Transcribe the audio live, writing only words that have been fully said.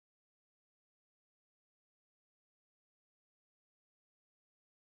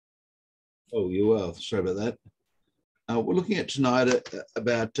Oh, you're well. Sorry about that. We're looking at tonight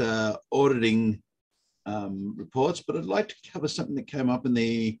about auditing reports, but I'd like to cover something that came up in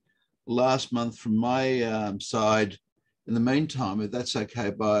the last month from my side in the meantime, if that's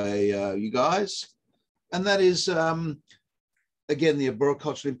okay by you guys. And that is, again, the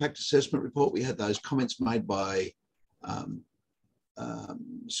Arboriculture Impact Assessment Report. We had those comments made by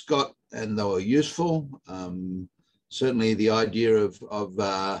Scott, and they were useful. Certainly the idea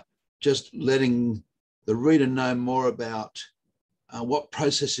of just letting the reader know more about what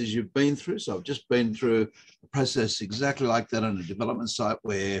processes you've been through. So I've just been through a process exactly like that on a development site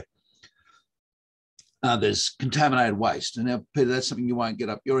where there's contaminated waste. And now, Peter, that's something you won't get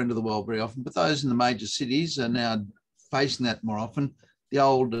up your end of the world very often, but those in the major cities are now facing that more often. The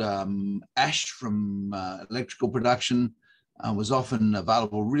old ash from electrical production was often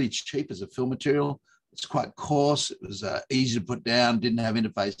available really cheap as a fill material. It's quite coarse. It was easy to put down, didn't have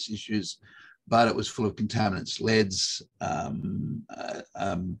interface issues, but it was full of contaminants, leads,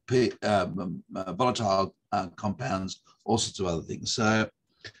 volatile compounds, all sorts of other things. So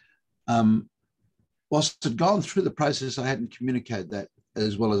whilst I'd gone through the process, I hadn't communicated that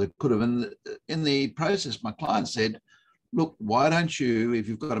as well as I could have. And in the process, my client said, look, why don't you, if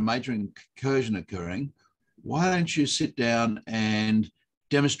you've got a major incursion occurring, why don't you sit down and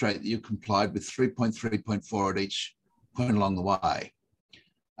demonstrate that you complied with 3.3.4 at each point along the way?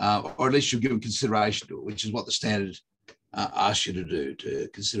 Or at least you've given consideration to it, which is what the standard asks you to do, to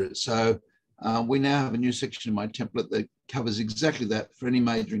consider it. So we now have a new section in my template that covers exactly that for any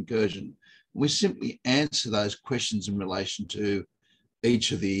major incursion. We simply answer those questions in relation to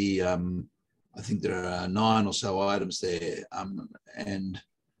each of the, I think there are 9 or so items there. And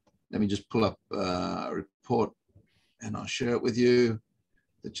let me just pull up a report and I'll share it with you.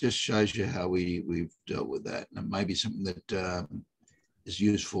 That just shows you how we've dealt with that. And it may be something that is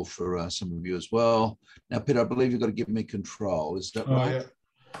useful for some of you as well. Now, Peter, I believe you've got to give me control. Is that right? Yeah,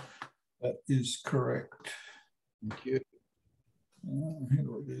 that is correct. Thank you. How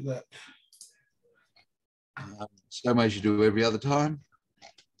do I do that? Same as you do every other time.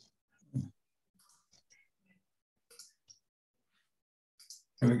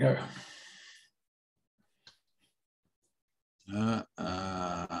 There we go.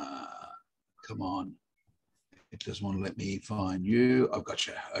 Come on. It doesn't want to let me find you. I've got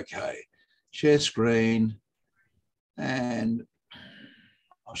you. Okay. Share screen. And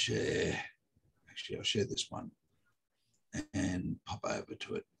I'll share. Actually, I'll share this one and pop over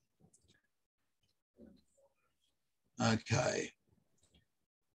to it. Okay.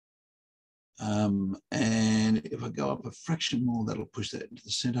 And if I go up a fraction more, that'll push that into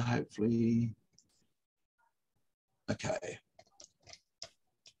the center, hopefully. Okay.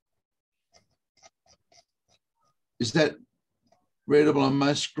 Is that readable on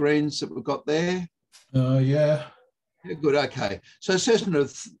most screens that we've got there? Yeah. Yeah, good, okay. So assessment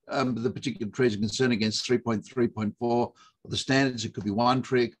of the particular trees of concern against 3.3.4 of the standards, it could be 1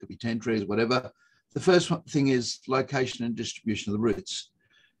 tree, it could be 10 trees, whatever. The first thing is location and distribution of the roots.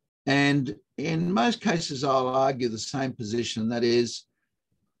 And in most cases, I'll argue the same position, that is,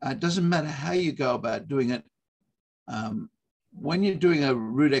 it doesn't matter how you go about doing it. When you're doing a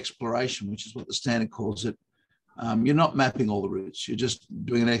root exploration, which is what the standard calls it, you're not mapping all the roots. You're just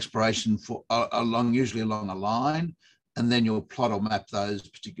doing an exploration for usually along a line, and then you'll plot or map those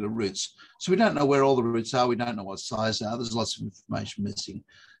particular roots. So we don't know where all the roots are. We don't know what size they are. There's lots of information missing.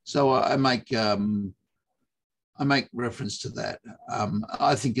 So I make reference to that.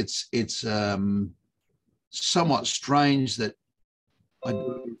 I think it's somewhat strange that I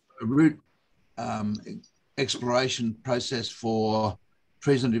do a root exploration process for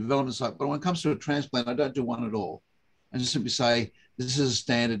trees on a development site, but when it comes to a transplant, I don't do one at all. I just simply say, this is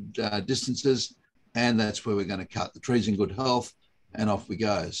standard distances, and that's where we're going to cut. The tree's in good health, and off we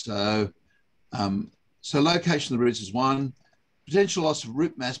go. So, so location of the roots is one. Potential loss of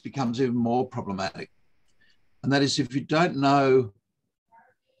root mass becomes even more problematic. And that is if you don't know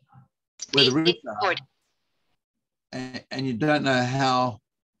where the roots are, and you don't know how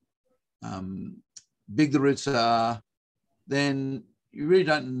big the roots are, then you really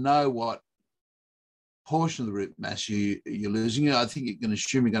don't know what portion of the root mass you're losing. I think you can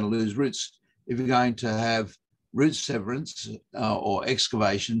assume you're going to lose roots if you're going to have root severance or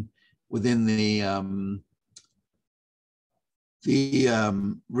excavation within the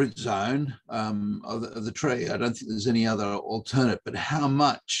root zone of the tree. I don't think there's any other alternative, but how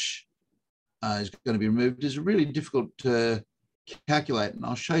much is going to be removed is really difficult to calculate. And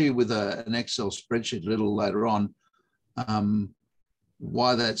I'll show you with an Excel spreadsheet a little later on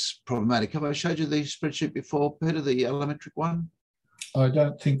why that's problematic. Have I showed you the spreadsheet before, Peter, the allometric one? I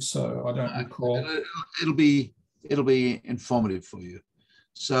don't think so. I don't recall. It'll be informative for you.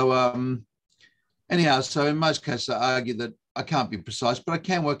 So anyhow, so in most cases, I argue that I can't be precise, but I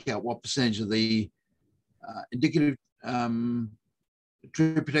can work out what percentage of the indicative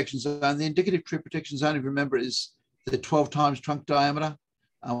tree protection zone. The indicative tree protection zone, if you remember, is the 12 times trunk diameter.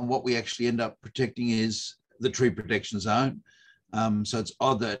 What we actually end up protecting is the tree protection zone. So it's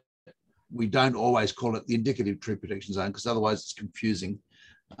odd that we don't always call it the indicative tree protection zone, because otherwise it's confusing.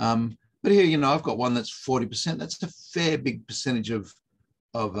 But here, you know, I've got one that's 40%. That's a fair big percentage of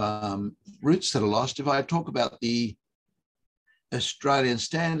roots that are lost. If I talk about the Australian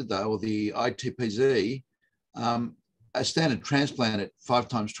standard, though, or the ITPZ, a standard transplant at 5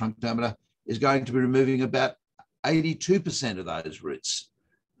 times trunk diameter is going to be removing about 82% of those roots.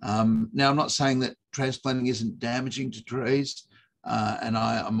 Now, I'm not saying that transplanting isn't damaging to trees, and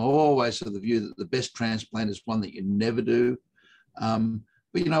I'm always of the view that the best transplant is one that you never do.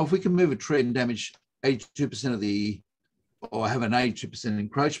 But, you know, if we can move a tree and damage 82% of the, or have an 82%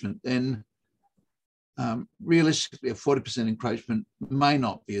 encroachment, then realistically a 40% encroachment may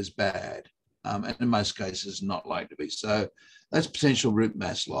not be as bad, and in most cases not likely to be. So that's potential root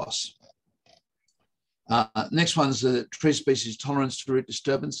mass loss. Next one's the tree species tolerance to root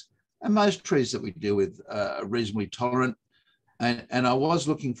disturbance. And most trees that we deal with are reasonably tolerant. And I was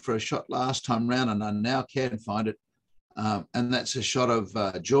looking for a shot last time round, and I now can find it. And that's a shot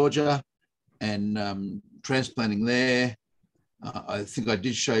of Georgia and transplanting there. I think I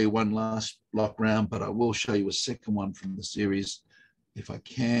did show you one last block round, but I will show you a second one from the series if I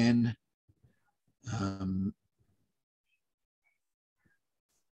can.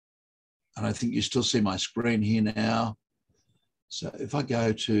 And I think you still see my screen here now. So if I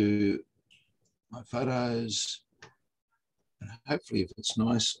go to my photos, and hopefully if it's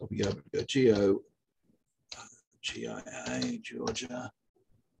nice, I'll be able to go GIA, Georgia.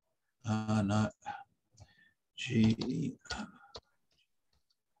 No, G.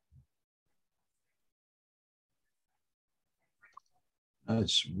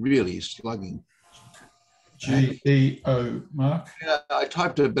 It's really slugging. GEO, Mark. Yeah, I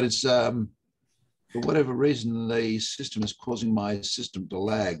typed it, but it's for whatever reason the system is causing my system to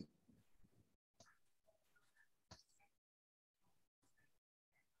lag.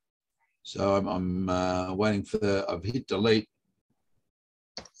 So I'm waiting for the. I've hit delete,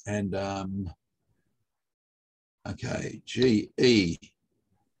 and okay, GE. Hit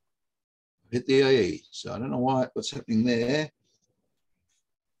the E. So I don't know what's happening there,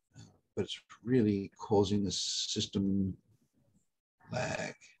 but it's really causing the system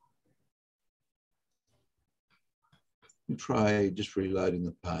lag. Let me try just reloading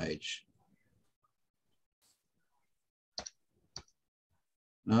the page.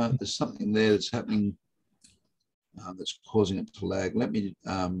 No, there's something there that's happening that's causing it to lag. Let me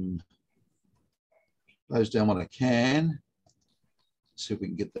close down what I can. See if we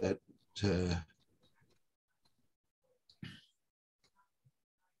can get that to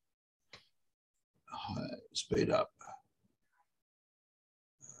speed up.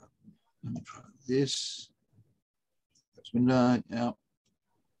 Let me try this. That's window, yeah.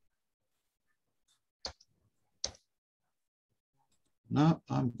 No,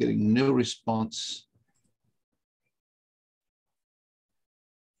 I'm getting no response.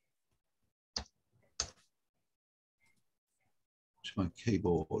 To my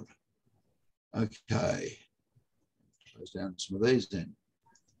keyboard. Okay. Close down some of these then.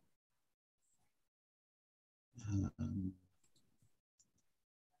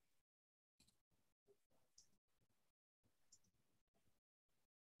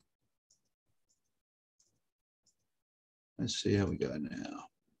 Let's see how we go now.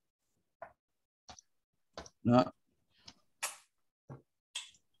 No.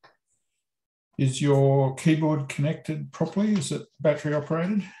 Is your keyboard connected properly? Is it battery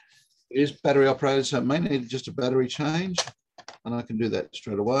operated? It is battery operated, so it may need just a battery change, and I can do that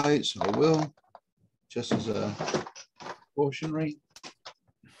straight away, so I will, just as a cautionary.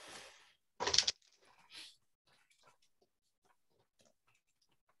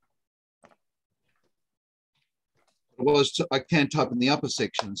 I can type in the upper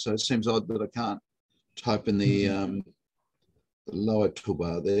section, so it seems odd that I can't type in the lower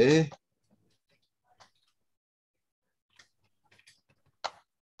toolbar there.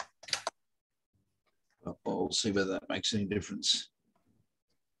 We'll see whether that makes any difference.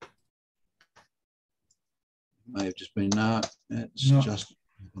 May have just been it's just.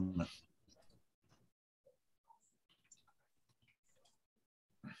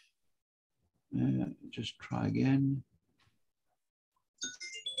 Just try again.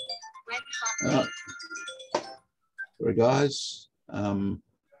 Sorry, guys. Got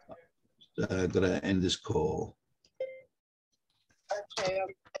to end this call. Okay,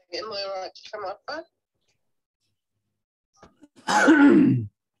 am I right to come up back?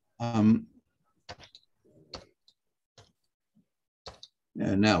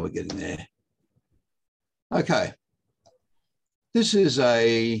 Yeah, now we're getting there. Okay. This is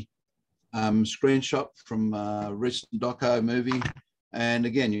a screenshot from a recent doco movie. And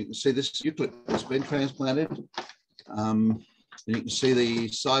again, you can see this eucalypt has been transplanted. And you can see the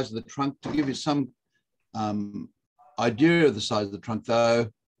size of the trunk. To give you some idea of the size of the trunk, though,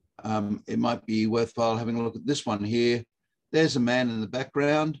 it might be worthwhile having a look at this one here. There's a man in the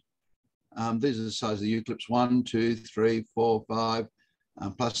background. These are the size of the eucalypts: 1, 2, 3, 4, 5,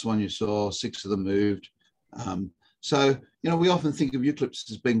 plus the one you saw, 6 of them moved. So, we often think of eucalypts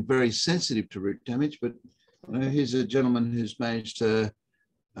as being very sensitive to root damage, but here's a gentleman who's managed to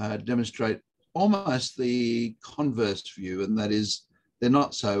demonstrate almost the converse view, and that is they're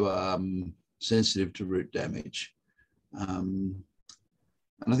not so sensitive to root damage. And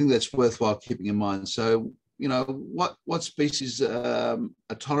I think that's worthwhile keeping in mind. So, what species are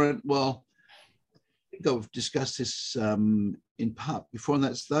tolerant? Well, I think I've discussed this in part before, and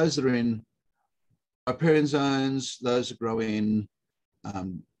that's those that are in riparian zones, those that grow in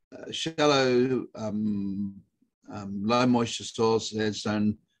shallow, low moisture soils,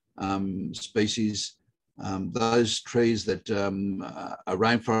 sandstone species, those trees that are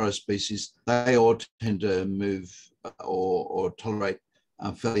rainforest species, they all tend to move or tolerate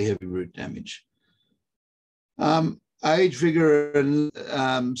fairly heavy root damage. Age, vigor,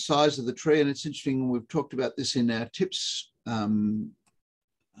 and size of the tree, and it's interesting, we've talked about this in our tips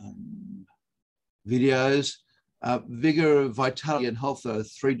videos. Vigor, vitality, and health are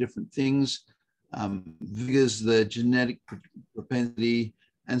 3 different things. Vigor is the genetic propensity,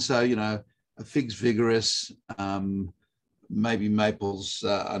 and so, a fig's vigorous, maybe maples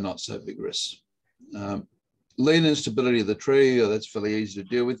are not so vigorous. Lean and stability of the tree, that's fairly easy to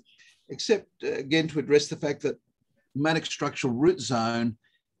deal with, except, again, to address the fact that manic structural root zone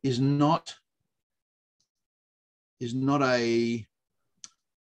is not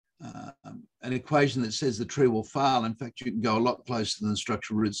an equation that says the tree will fail. In fact, you can go a lot closer than the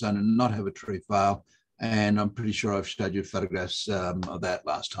structural root zone and not have a tree fail. And I'm pretty sure I've showed you photographs of that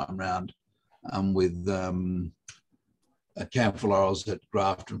last time round with camphor laurels at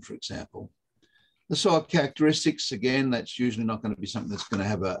Grafton, for example. The soil characteristics, again, that's usually not going to be something that's going to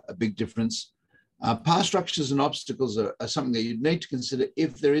have a big difference. Path structures and obstacles are something that you need to consider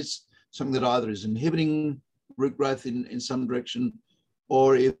if there is something that either is inhibiting root growth in some direction,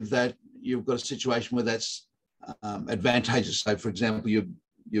 or if that you've got a situation where that's advantageous. So, for example, you're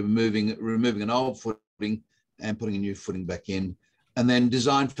removing an old footing and putting a new footing back in. And then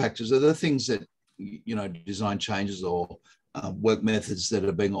design factors are the things that, design changes or work methods that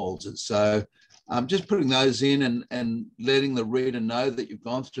are being altered. So just putting those in and letting the reader know that you've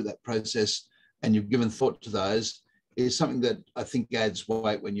gone through that process and you've given thought to those is something that I think adds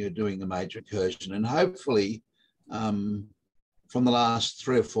weight when you're doing a major incursion. And hopefully, from the last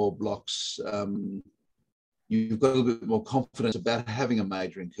 3 or 4 blocks, you've got a little bit more confidence about having a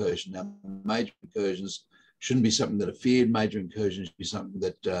major incursion. Now, major incursions shouldn't be something that are feared. Major incursions should be something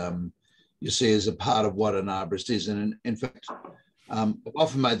that you see as a part of what an arborist is. And in fact, I've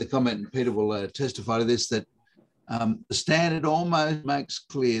often made the comment, and Peter will testify to this, that the standard almost makes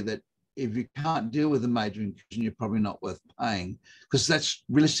clear that if you can't deal with a major incursion, you're probably not worth paying, because that's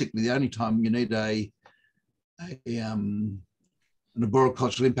realistically the only time you need an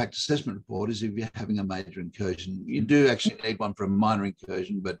arboricultural impact assessment report is if you're having a major incursion. You do actually need one for a minor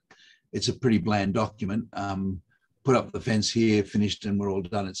incursion, but it's a pretty bland document. Put up the fence here, finished, and we're all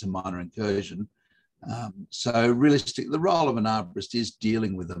done. It's a minor incursion. So realistically, the role of an arborist is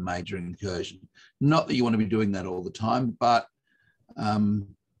dealing with a major incursion. Not that you want to be doing that all the time, but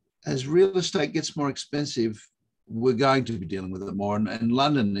as real estate gets more expensive, we're going to be dealing with it more. And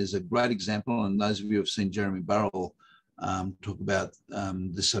London is a great example. And those of you who have seen Jeremy Burrell talk about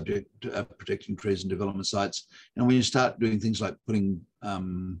the subject, protecting trees and development sites. And when you start doing things like putting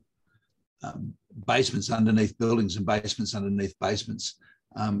basements underneath buildings and basements underneath basements,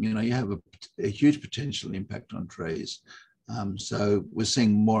 you have a huge potential impact on trees. So we're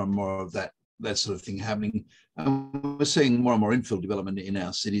seeing more and more of that sort of thing happening. We're seeing more and more infill development in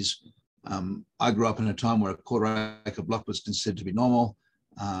our cities. I grew up in a time where a quarter-acre block was considered to be normal.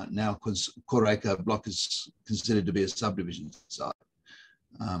 Now quarter-acre block is considered to be a subdivision site.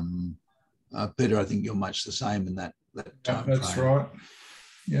 Peter, I think you're much the same in that time frame. That's right.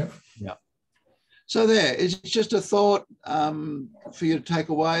 Yeah. Yeah. So it's just a thought for you to take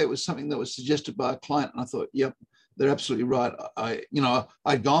away. It was something that was suggested by a client, and I thought, yep, they're absolutely right.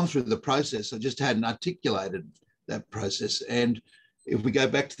 I'd gone through the process. I just hadn't articulated that process. And if we go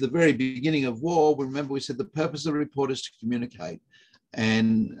back to the very beginning of war, remember we said the purpose of the report is to communicate.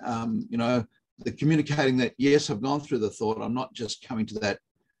 And, the communicating that, yes, I've gone through the thought, I'm not just coming to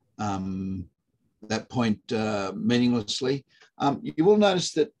that point meaninglessly. You will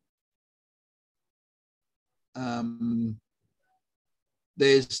notice that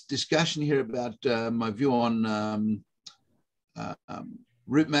there's discussion here about my view on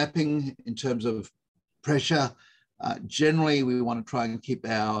route mapping in terms of pressure. Generally, we want to try and keep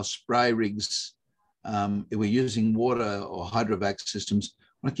our spray rigs, if we're using water or hydrovac systems,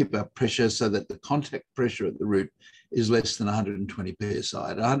 we want to keep our pressure so that the contact pressure at the root is less than 120 psi.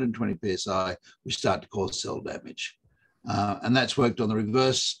 At 120 psi, we start to cause cell damage. And that's worked on the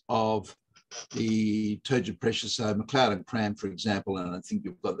reverse of the turgid pressure. So McLeod and Cram, for example, and I think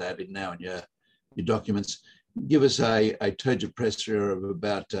you've got that in now in your documents, give us a turgid pressure of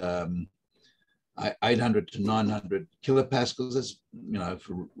about 800 to 900 kilopascals. That's,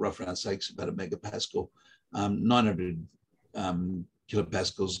 for rough round sakes, about a megapascal. 900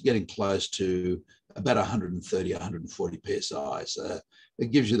 kilopascals, getting close to about 130, 140 psi. So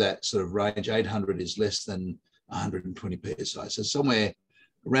it gives you that sort of range. 800 is less than 120 psi. So somewhere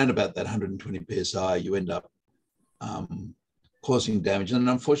around about that 120 psi, you end up causing damage. And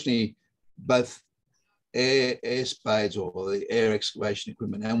unfortunately, both air spades or the air excavation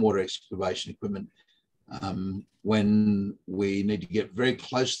equipment and water excavation equipment, when we need to get very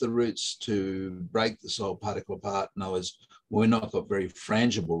close to the roots to break the soil particle apart, in other words, we're not got very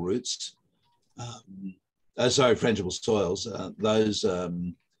frangible roots, frangible soils,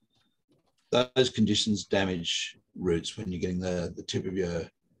 those conditions damage roots when you're getting the tip of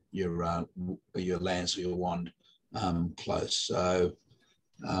your lance or your wand close. So,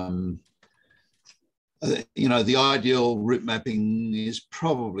 the ideal route mapping is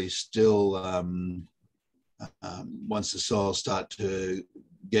probably still once the soils start to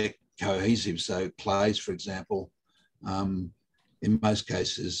get cohesive. So clays, for example, in most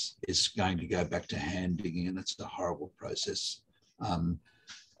cases, is going to go back to hand digging, and it's a horrible process.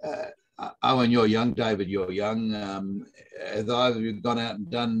 Owen, you're young. David, you're young. Have either of you gone out and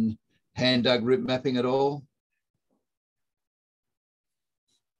done hand dug route mapping at all?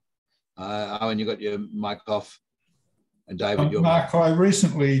 Owen, you got your mic off. And David, you're... Mark, I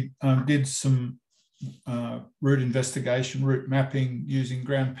recently did some route investigation, route mapping using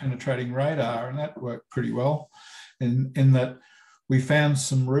ground penetrating radar, and that worked pretty well in that we found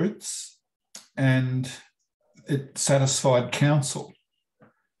some routes and it satisfied council.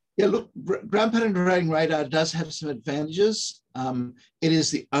 Yeah, look, ground penetrating radar does have some advantages. It is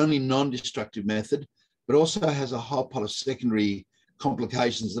the only non-destructive method, but also has a whole pile of secondary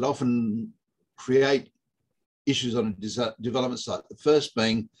complications that often create issues on a development site. The first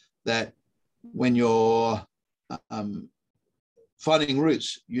being that when you're finding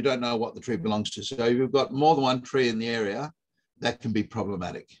roots, you don't know what the tree belongs to. So if you've got more than one tree in the area, that can be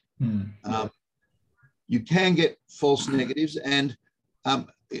problematic. You can get false negatives. And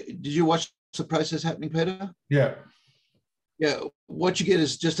did you watch the process happening, Peter? Yeah. Yeah, what you get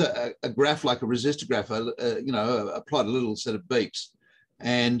is just a graph, like a resistor graph, applied a little set of beeps.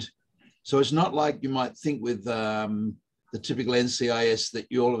 And so it's not like you might think with the typical NCIS that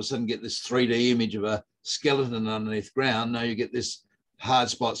you all of a sudden get this 3D image of a skeleton underneath ground. No, you get this hard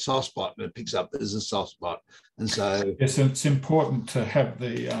spot, soft spot, and it picks up there's a soft spot. And so... Yes, it's important to have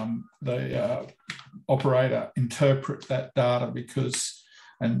the operator interpret that data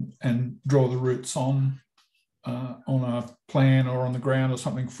and draw the roots on a plan or on the ground or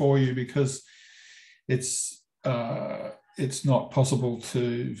something for you, because it's not possible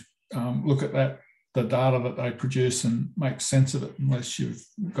to look at the data that they produce and make sense of it unless you've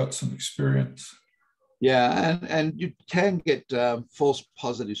got some experience. Yeah, and you can get false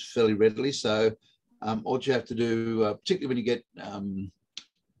positives fairly readily. So all you have to do, particularly when you get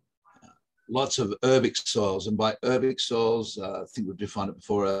lots of urbic soils, and by urbic soils, I think we've defined it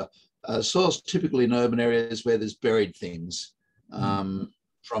before, soils typically in urban areas where there's buried things from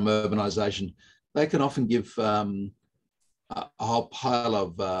urbanisation, they can often give a whole pile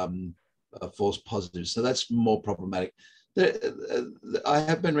of false positives. So that's more problematic. I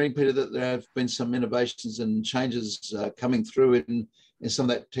have been reading, Peter, that there have been some innovations and changes coming through in some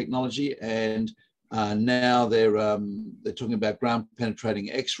of that technology, and now they're talking about ground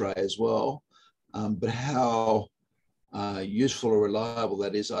penetrating X-ray as well. But how useful or reliable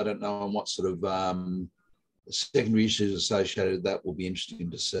that is, I don't know, and what sort of secondary issues associated with that will be interesting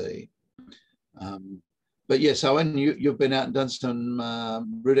to see. But yes, Owen, you've been out and done some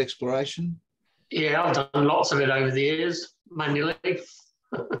route exploration? Yeah, I've done lots of it over the years, manually.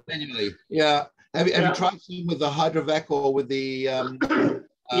 Manually, yeah. Have you tried some with the hydrovac or with the?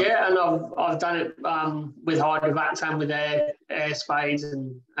 Yeah, and I've done it with hydrovacs and with air spades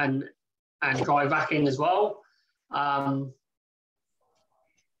and dry vacuuming as well. I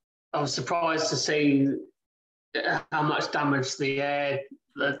was surprised to see how much damage the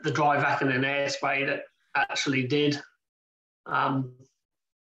dry vac and an air spade actually did.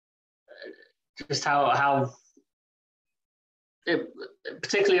 Just how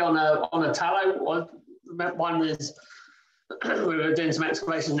particularly on a tallow one is we were doing some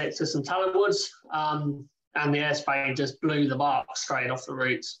excavation next to some tallow woods, and the air spade just blew the bark straight off the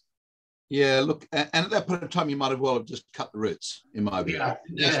roots. Yeah, look, and at that point in time, you might as well have just cut the roots, in my view.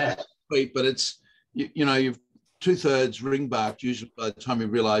 Yeah. But it's you've 2/3 ring barked usually by the time you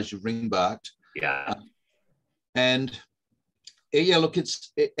realise you've ring barked. Yeah. And yeah, look,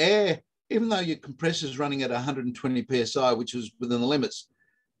 it's air. Even though your compressor's running at 120 psi, which is within the limits,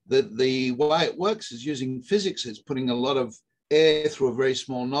 the way it works is using physics. It's putting a lot of air through a very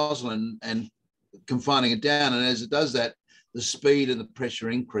small nozzle and confining it down. And as it does that, the speed and the pressure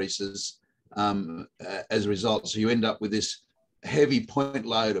increases as a result. So you end up with this heavy point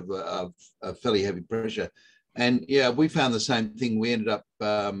load of fairly heavy pressure. And yeah, we found the same thing. We ended up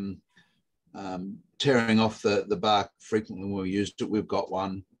tearing off the bark frequently when we used it. We've got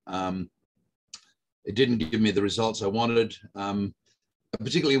one. It didn't give me the results I wanted,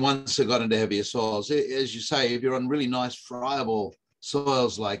 particularly once I got into heavier soils. As you say, if you're on really nice friable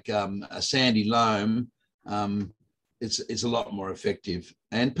soils like a sandy loam, it's a lot more effective.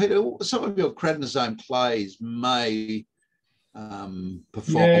 And Peter, some of your cradnosome clays may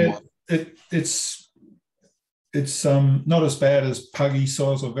perform. Yeah, it's not as bad as puggy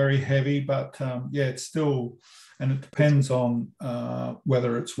soils or very heavy, but yeah, it's still, and it depends on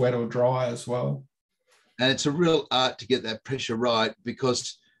whether it's wet or dry as well. And it's a real art to get that pressure right,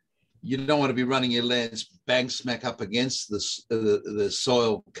 because you don't want to be running your lance bang smack up against the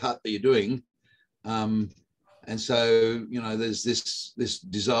soil cut that you're doing. And so, there's this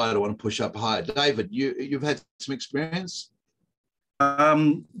desire to want to push up higher. David, you've had some experience?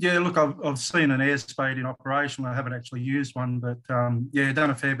 Yeah, look, I've seen an air spade in operation. I haven't actually used one, but yeah,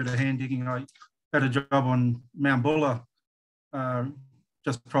 done a fair bit of hand digging. I had a job on Mount Buller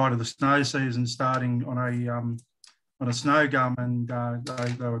just prior to the snow season starting on a snow gum, and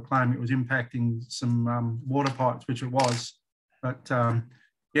they were claiming it was impacting some water pipes, which it was. But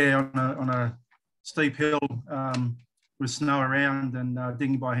yeah, on a steep hill with snow around and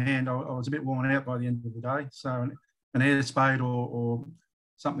digging by hand, I was a bit worn out by the end of the day. So an air spade or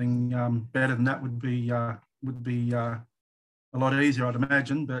something better than that would be a lot easier, I'd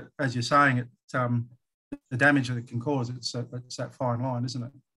imagine. But as you're saying, the damage that it can cause, it's that fine line, isn't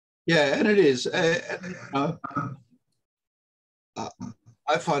it? Yeah, and it is. I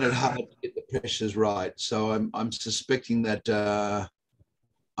find it hard to get the pressures right. So I'm suspecting that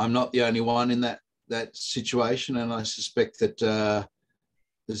I'm not the only one in that situation, and I suspect that, as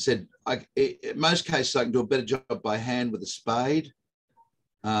I said, in most cases I can do a better job by hand with a spade,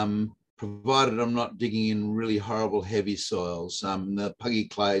 provided I'm not digging in really horrible heavy soils. The puggy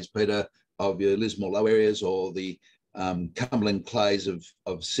clays, Peter, of your Lismore low areas, or the Cumberland clays of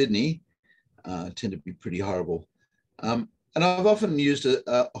Sydney tend to be pretty horrible. And I've often used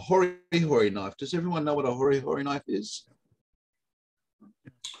a hori-hori knife. Does everyone know what a hori-hori knife is?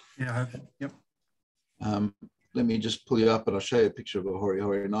 Yeah, I have. Yep. Let me just pull you up and I'll show you a picture of a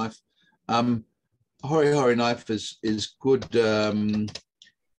hori-hori knife. A hori-hori knife is good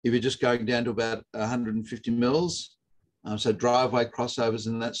if you're just going down to about 150 mils. So driveway crossovers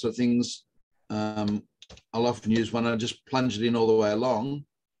and that sort of things. I'll often use one. I just plunge it in all the way along.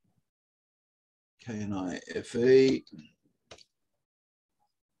 K-N-I-F-E.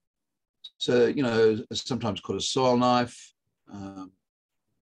 So, sometimes called a soil knife.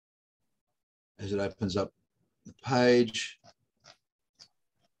 As it opens up the page.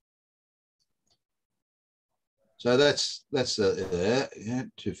 So that's yeah,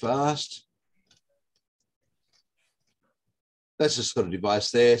 too fast. That's the sort of device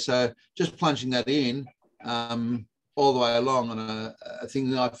there. So just plunging that in all the way along on a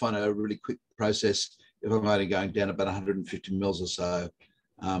thing that I find a really quick process if I'm only going down about 150 mils or so.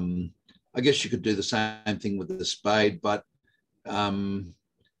 I guess you could do the same thing with the spade, but you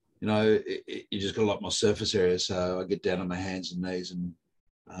just got a lot more surface area. So I get down on my hands and knees and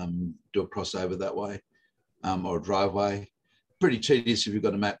do a crossover that way, or a driveway. Pretty tedious if you've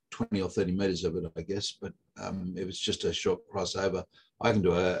got to map 20 or 30 meters of it, I guess. But if it's just a short crossover, I can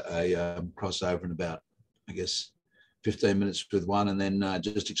do a crossover in about, I guess, 15 minutes with one, and then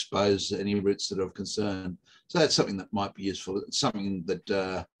just expose any roots that are of concern. So that's something that might be useful. It's something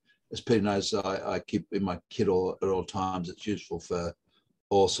that, as Peter knows, I keep in my kit at all times. It's useful for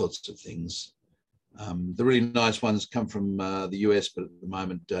all sorts of things. The really nice ones come from the US, but at the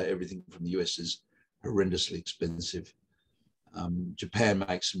moment, everything from the US is horrendously expensive. Japan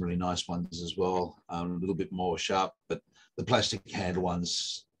makes some really nice ones as well, a little bit more sharp, but the plastic handle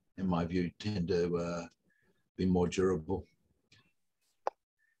ones, in my view, tend to be more durable.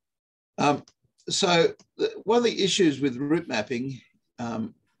 So one of the issues with root mapping,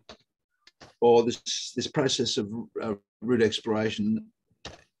 or this process of root exploration,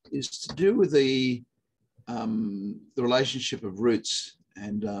 is to do with the relationship of roots.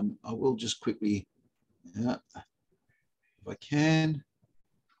 And I will just quickly, if I can,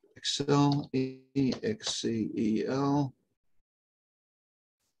 Excel, EXCEL.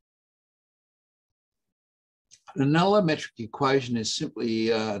 An allometric equation is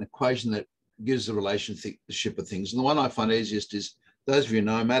simply an equation that gives the relationship of things. And the one I find easiest is, those of you who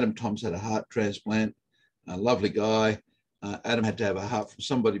know him, Adam Toms had a heart transplant, a lovely guy. Adam had to have a heart from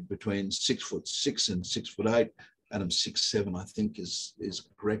somebody between 6'6" and 6'8". Adam's 6'7", I think is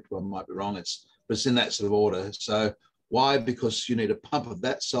correct. Well, I might be wrong. But it's in that sort of order. So why? Because you need a pump of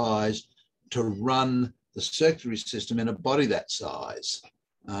that size to run the circulatory system in a body that size,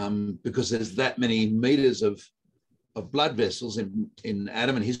 because there's that many meters of blood vessels in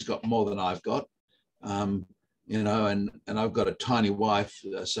Adam, and he's got more than I've got. You know, and I've got a tiny wife,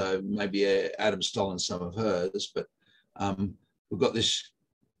 so maybe Adam's stolen some of hers, but we've got this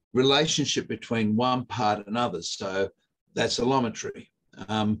relationship between one part and another. So that's allometry.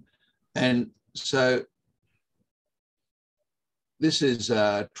 And so this is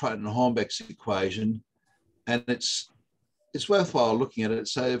Triton-Hornbeck's equation, and it's worthwhile looking at it.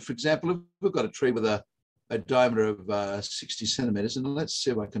 So, for example, if we've got a tree with a diameter of 60 centimeters, and let's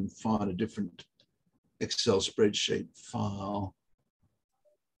see if I can find a different Excel spreadsheet file.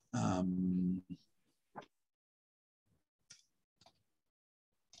 No,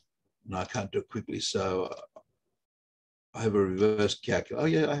 I can't do it quickly, so I have a reverse calculator. Oh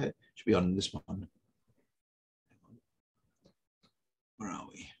yeah, I should be on this one. Where are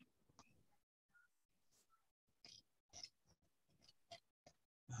we?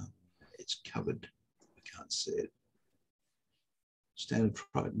 It's covered. I can't see it. Standard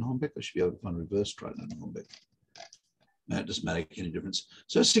Triton-Hornbeck. I should be able to find reverse Triton-Hornbeck. No, it doesn't make any difference.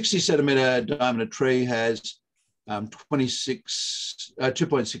 So a 60 centimeter diameter tree has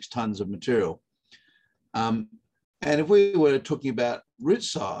 2.6 tons of material. And if we were talking about root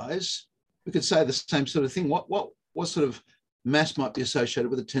size, we could say the same sort of thing. What sort of mass might be associated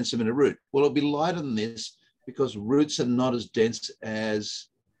with a 10 centimeter root? Well, it'll be lighter than this because roots are not as dense as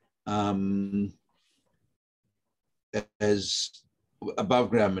above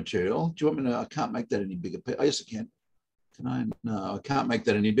ground material. Do you want me to? I can't make that any bigger. Oh, yes, I can. Can I? No, I can't make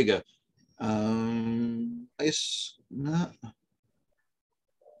that any bigger. Yes, no.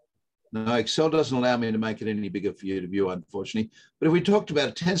 No, Excel doesn't allow me to make it any bigger for you to view, unfortunately. But if we talked about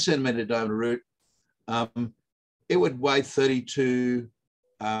a 10 centimeter diameter root, it would weigh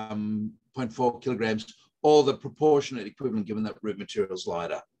 32.4 kilograms, or the proportionate equivalent, given that root material is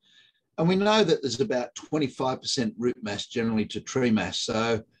lighter. And we know that there's about 25% root mass generally to tree mass.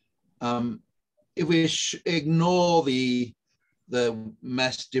 So if we ignore the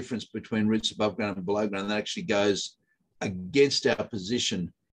mass difference between roots above ground and below ground, that actually goes against our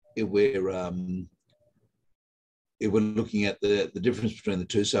position if we're looking at the difference between the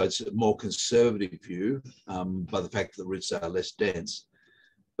two. So it's a more conservative view by the fact that the roots are less dense.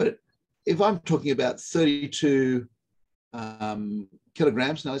 But if I'm talking about 32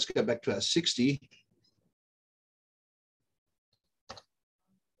 kilograms, now let's go back to our 60.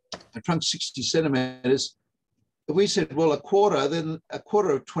 A trunk 60 centimeters. If we said, well, a quarter, then a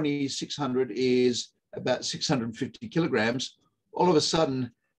quarter of 2,600 is about 650 kilograms. All of a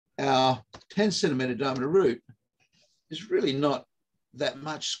sudden, our 10 centimeter diameter root is really not that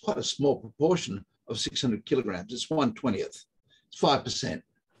much. It's quite a small proportion of 600 kilograms. It's 1/20. It's 5%.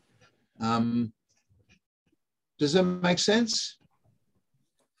 Does that make sense?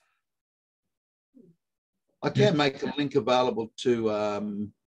 I can make a link available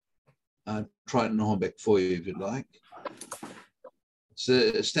to Triton-Hornbeck for you if you'd like. It's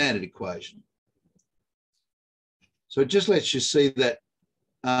a standard equation. So it just lets you see that.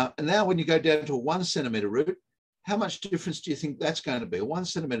 And now when you go down to a 1 centimeter root, how much difference do you think that's going to be? A 1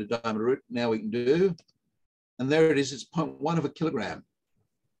 centimeter diameter root, now we can do, and there it is, it's 0.1 of a kilogram.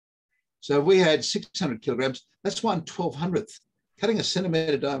 So if we had 600 kilograms, that's 1/1200th. Cutting a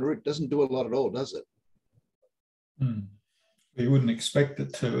centimeter diameter root doesn't do a lot at all, does it? You wouldn't expect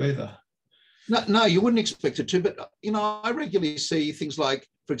it to either. No, you wouldn't expect it to. But you know, I regularly see things like,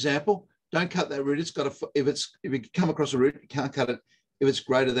 for example, don't cut that root. It's got a, if you come across a root, you can't cut it if it's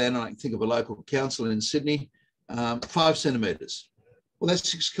greater than, I can think of a local council in Sydney, 5 centimetres. Well, that's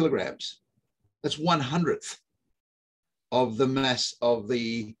 6 kilograms. That's 1/100th of the mass of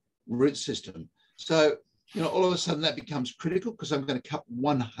the root system. So, you know, all of a sudden that becomes critical because I'm going to cut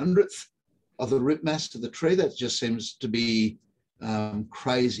 1/100th of the root mass to the tree. That just seems to be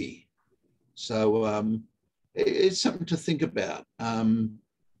crazy. So it's something to think about.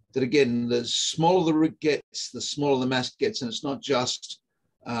 That again, the smaller the root gets, the smaller the mass gets, and it's not just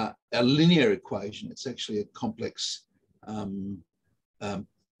a linear equation. It's actually a complex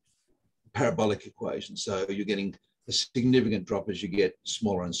parabolic equation. So you're getting a significant drop as you get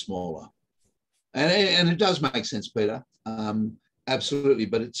smaller and smaller. And it does make sense, Peter. Absolutely,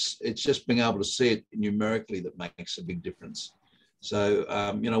 but it's just being able to see it numerically that makes a big difference. So,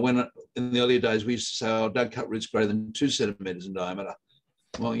 you know, when in the earlier days we used to say, oh, don't cut roots greater than 2 centimetres in diameter.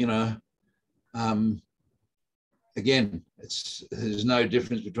 Well, you know, again, there's no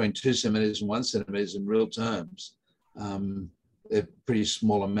difference between 2 centimetres and 1 centimetre in real terms. They're a pretty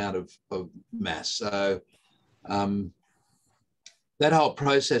small amount of mass. So that whole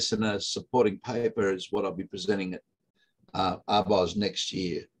process in a supporting paper is what I'll be presenting at Arbos next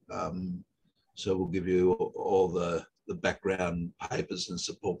year. So we'll give you all the background papers and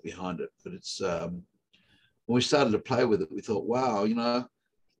support behind it. But it's when we started to play with it, we thought, wow, you know,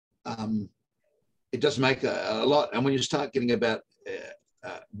 it does make a lot. And when you start getting about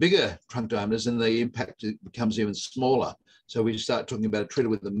bigger trunk diameters, and the impact becomes even smaller. So we start talking about a treated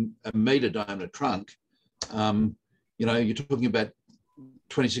with a metre diameter trunk. You know, you're talking about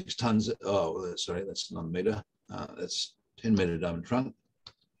 26 tonnes. Oh, sorry, that's not a metre. That's 10 metre diameter trunk.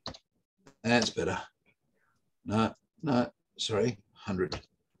 That's better. No, sorry, 100.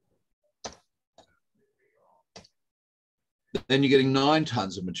 Then you're getting 9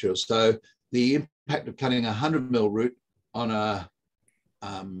 tonnes of material. So the impact of cutting 100 mil root on a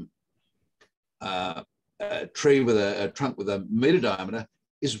tree with a trunk with a metre diameter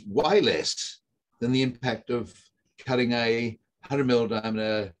is way less than the impact of cutting a 100 mil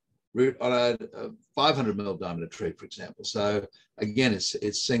diameter root on a 500 mil diameter tree, for example. So again,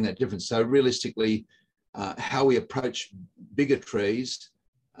 it's seeing that difference. So realistically, how we approach bigger trees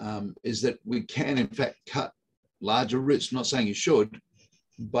is that we can in fact cut larger roots. I'm not saying you should,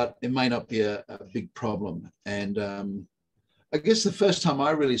 but it may not be a big problem. And I guess the first time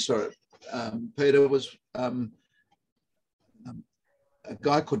I really saw it, Peter, was a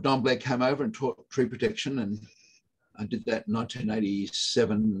guy called Don Blair came over and taught tree protection, and I did that in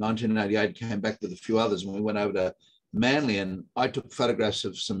 1987, 1988, came back with a few others, and we went over to Manly, and I took photographs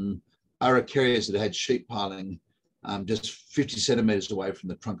of some araucarias that had sheep piling just 50 centimetres away from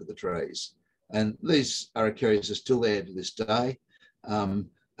the trunk of the trees. And these araucarias are still there to this day. And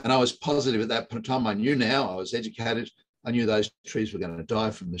I was positive at that point in time. I knew now, I was educated. I knew those trees were going to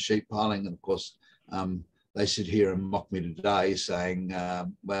die from the sheep piling. And of course, they sit here and mock me today saying,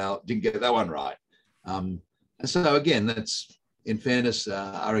 well, didn't get that one right. And so again, that's, in fairness,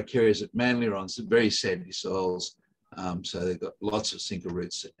 araucarias at Manly are on some very sandy soils. So they've got lots of sinker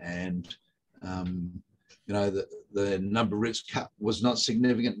roots, and you know, the number of roots cut was not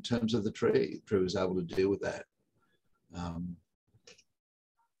significant in terms of the tree. The tree was able to deal with that.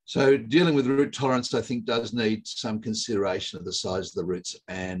 So dealing with root tolerance, I think, does need some consideration of the size of the roots.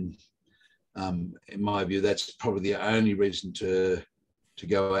 And in my view, that's probably the only reason to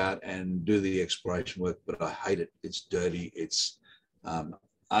go out and do the exploration work. But I hate it. It's dirty. It's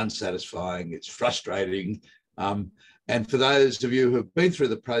unsatisfying. It's frustrating. And for those of you who have been through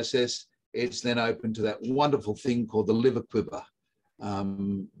the process, it's then open to that wonderful thing called the liver quiver.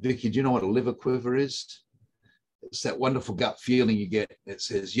 Vicky, do you know what a liver quiver is? It's that wonderful gut feeling you get that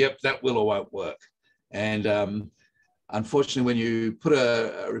says, yep, that will or won't work. And unfortunately, when you put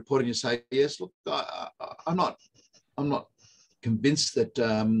a report and you say, yes, look, I'm not convinced that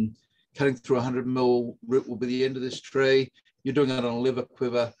cutting through 100 mil root will be the end of this tree. You're doing it on a liver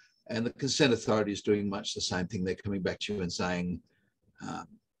quiver, and the consent authority is doing much the same thing. They're coming back to you and saying,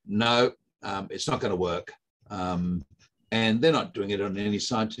 no, it's not going to work. And they're not doing it on any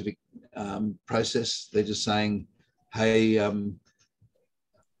scientific process. They're just saying, hey,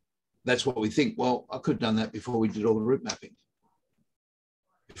 that's what we think. Well, I could have done that before we did all the root mapping.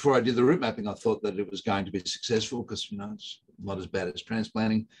 Before I did the root mapping, I thought that it was going to be successful because, you know, it's not as bad as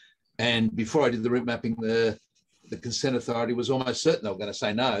transplanting. And before I did the root mapping, the consent authority was almost certain they were going to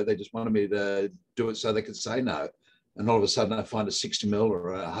say no. They just wanted me to do it so they could say no. And all of a sudden I find a 60 mil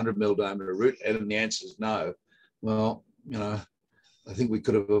or a 100 mil diameter root, and the answer is no. well, I think we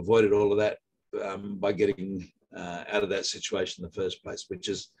could have avoided all of that by getting out of that situation in the first place, which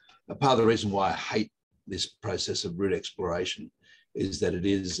is a part of the reason why I hate this process of route exploration, is that it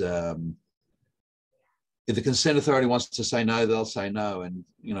is, if the consent authority wants to say no, they'll say no. And,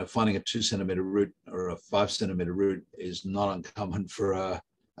 finding a 2 centimetre route or a 5 centimetre route is not uncommon for a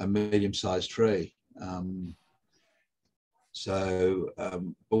medium-sized tree. But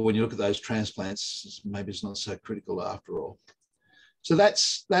when you look at those transplants, maybe it's not so critical after all. So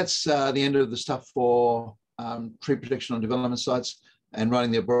that's the end of the stuff for tree protection on development sites and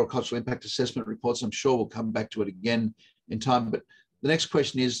writing the arboricultural impact assessment reports. I'm sure we'll come back to it again in time. But the next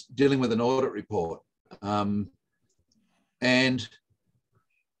question is dealing with an audit report. And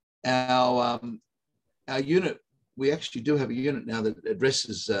our unit, we actually do have a unit now that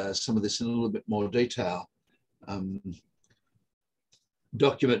addresses some of this in a little bit more detail.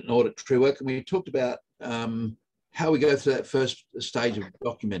 Document and audit tree work. And we talked about how we go through that first stage of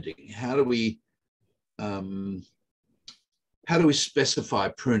documenting. How do we specify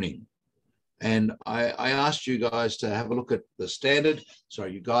pruning? And I asked you guys to have a look at the standard.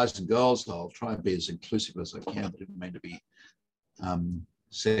 Sorry, you guys and girls, I'll try and be as inclusive as I can, but I didn't mean to be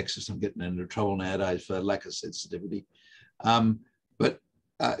sexist. I'm getting into trouble nowadays for lack of sensitivity. But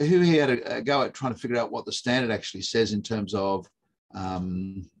who here had a go at trying to figure out what the standard actually says in terms of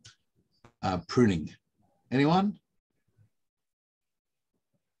pruning? Anyone?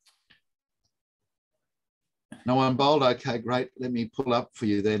 No one bold? Okay, great. Let me pull up for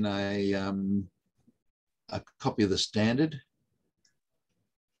you then a copy of the standard,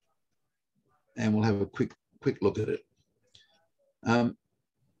 and we'll have a quick look at it.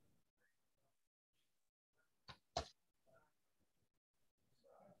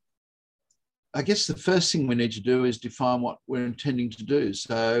 I guess the first thing we need to do is define what we're intending to do.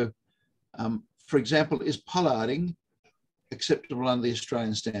 So, for example, is pollarding acceptable under the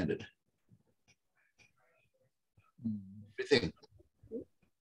Australian standard? What do you think?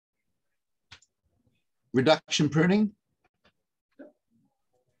 Reduction pruning?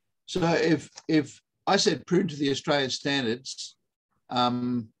 So if I said prune to the Australian standards,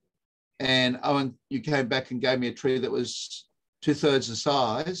 and Owen, you came back and gave me a tree that was 2/3 the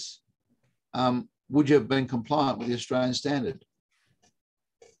size, would you have been compliant with the Australian standard?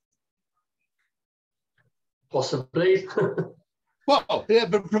 Possibly. Well, yeah,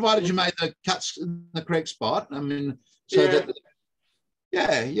 but provided you made the cuts in the correct spot. I mean, so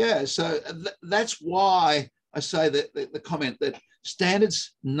So that's why I say that the comment that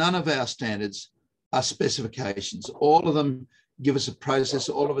standards, none of our standards are specifications. All of them give us a process.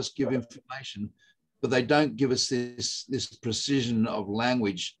 All of us give information, but they don't give us this precision of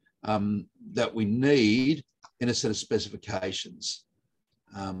language that we need in a set of specifications.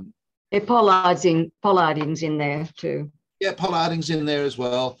 Pollarding's in there too. Yeah, pollarding's in there as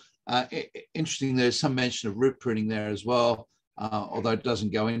well. Interesting, there's some mention of root pruning there as well, although it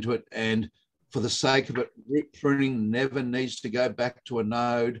doesn't go into it. And for the sake of it, root pruning never needs to go back to a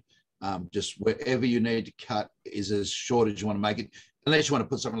node. Just wherever you need to cut is as short as you want to make it, unless you want to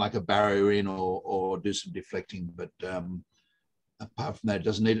put something like a barrier in or do some deflecting. But apart from that, it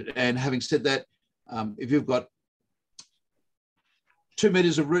doesn't need it. And having said that, if you've got 2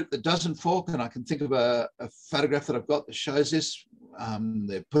 meters of root that doesn't fork, and I can think of a photograph that I've got that shows this.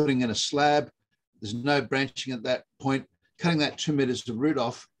 They're putting in a slab. There's no branching at that point. Cutting that 2 meters of root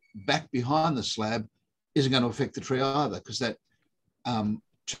off back behind the slab isn't going to affect the tree either, because that 2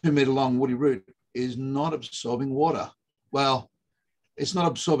 meter long woody root is not absorbing water. Well, it's not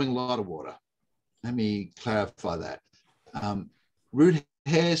absorbing a lot of water. Let me clarify that. Root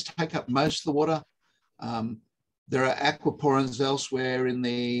hairs take up most of the water. There are aquaporins elsewhere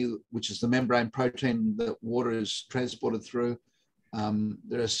which is the membrane protein that water is transported through.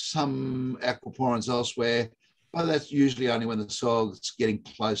 There are some aquaporins elsewhere, but that's usually only when the soil is getting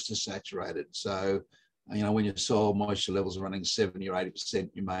close to saturated. So, when your soil moisture levels are running 70 or 80%,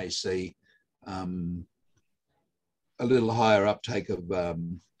 you may see a little higher uptake of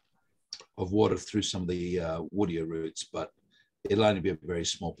water through some of the woodier roots, but it'll only be a very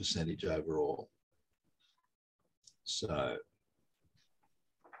small percentage overall. So,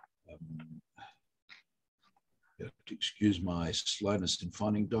 you have to excuse my slowness in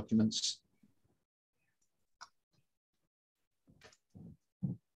finding documents.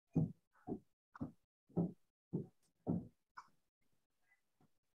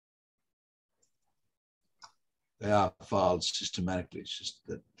 They are filed systematically. It's just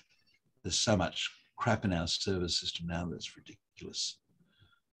that there's so much crap in our server system now that's ridiculous.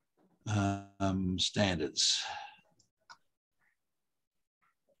 Standards.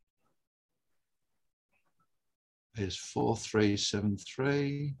 Is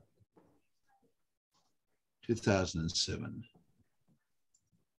 4373, 2007.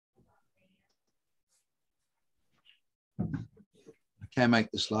 I can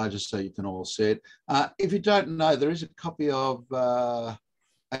make this larger so you can all see it. If you don't know, there is a copy of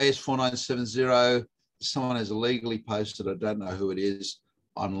AS 4970. Someone has illegally posted, I don't know who it is,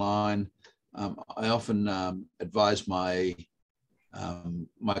 online. I often advise my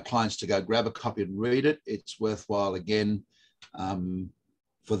clients to go grab a copy and read it. It's worthwhile, again,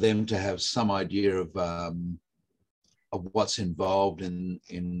 for them to have some idea of what's involved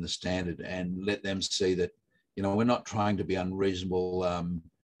in the standard, and let them see that, you know, we're not trying to be unreasonable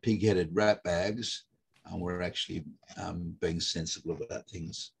pig-headed rat bags. We're actually being sensible about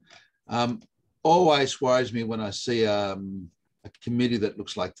things. Always worries me when I see a committee that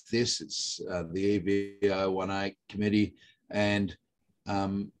looks like this. It's the EVO 18 committee, and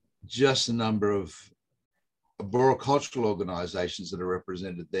just the number of arboricultural organisations that are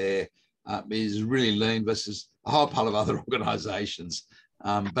represented there is really lean versus a whole pile of other organisations.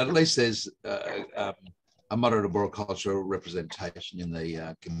 But at least there's a moderate arboricultural representation in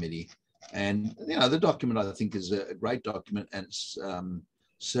the committee. And, you know, the document, I think, is a great document, and it's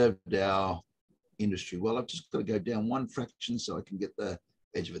served our industry well. I've just got to go down one fraction so I can get the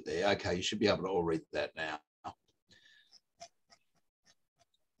edge of it there. Okay, you should be able to all read that now.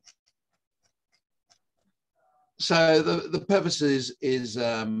 So the purpose is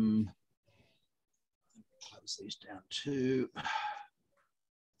close these down to,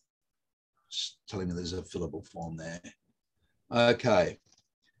 just telling me there's a fillable form there. Okay,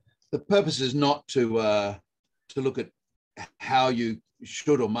 the purpose is not to look at how you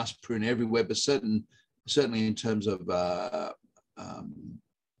should or must prune everywhere, but certainly in terms of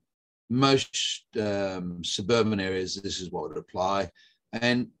most suburban areas, this is what would apply.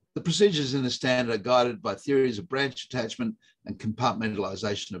 And the procedures in the standard are guided by theories of branch attachment and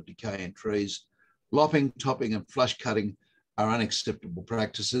compartmentalisation of decay in trees. Lopping, topping and flush cutting are unacceptable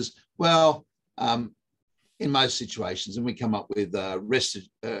practices. Well, in most situations, and we come up with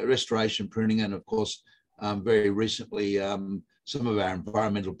restoration pruning, and of course, very recently, some of our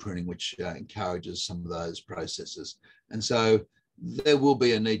environmental pruning, which encourages some of those processes. And so there will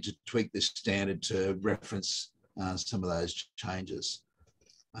be a need to tweak this standard to reference some of those changes.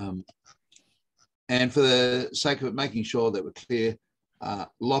 And for the sake of it, making sure that we're clear,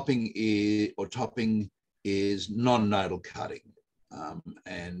 lopping or topping is non-nodal cutting.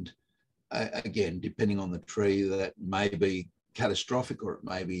 And again, depending on the tree, that may be catastrophic, or it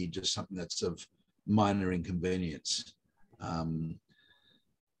may be just something that's of minor inconvenience.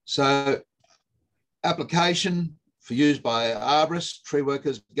 So application for use by arborists, tree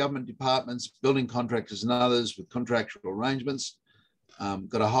workers, government departments, building contractors and others with contractual arrangements.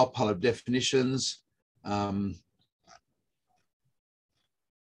 Got a whole pile of definitions.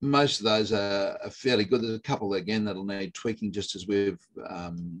 Most of those are fairly good. There's a couple, again, that'll need tweaking just as we've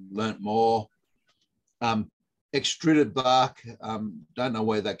learnt more. Extruded bark, don't know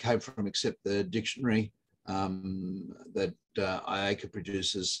where that came from except the dictionary that IACA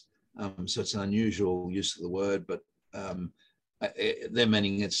produces. So it's an unusual use of the word, but they're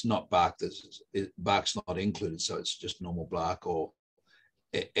meaning it's not bark, bark's not included, so it's just normal bark, or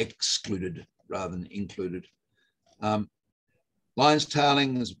excluded rather than included. Lines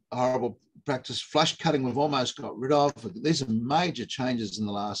tailing is a horrible practice. Flush cutting we've almost got rid of. These are major changes in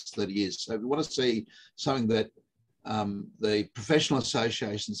the last 30 years. So if you want to see something that the professional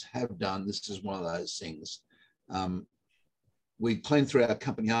associations have done, this is one of those things. We cleaned through our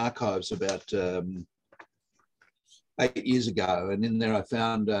company archives about 8 years ago, and in there I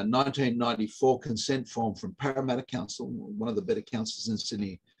found a 1994 consent form from Parramatta Council, one of the better councils in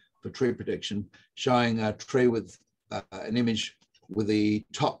Sydney for tree protection, showing a tree with an image with the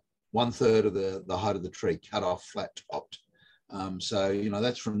top 1/3 of the height of the tree cut off, flat topped. So, you know,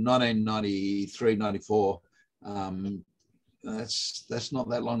 that's from 1993, 94. That's not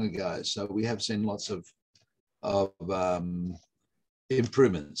that long ago. So we have seen lots of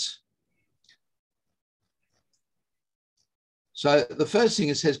improvements. So the first thing,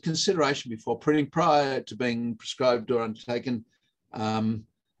 it says consideration before pruning prior to being prescribed or undertaken.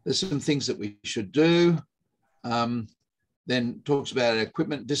 There's some things that we should do. Then talks about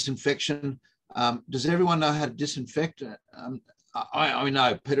equipment disinfection. Does everyone know how to disinfect? I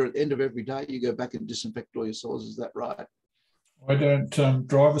know, Peter, at the end of every day, you go back and disinfect all your saws. Is that right? I don't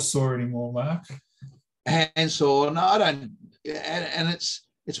drive a saw anymore, Mark. Hand saw? No, I don't. And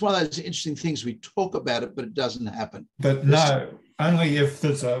it's one of those interesting things. We talk about it, but it doesn't happen. But no, only if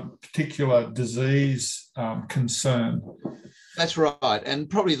there's a particular disease concern. That's right. And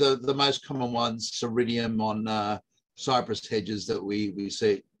probably the most common ones, Ceridium on cypress hedges that we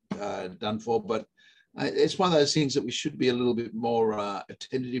see done for. But it's one of those things that we should be a little bit more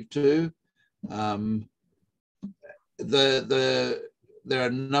attentive to. There are a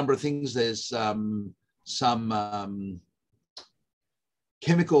number of things. There's some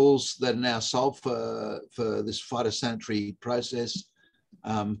chemicals that are now sold for this phytosanitary process.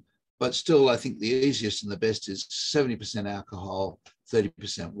 But still, I think the easiest and the best is 70% alcohol,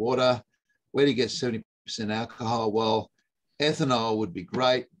 30% water. Where do you get 70% alcohol? Well, ethanol would be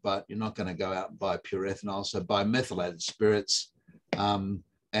great, but you're not going to go out and buy pure ethanol. So buy methylated spirits and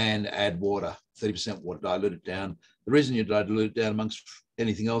add water, 30% water, dilute it down. The reason you dilute it down amongst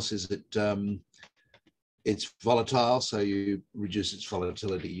anything else is that it's volatile, so you reduce its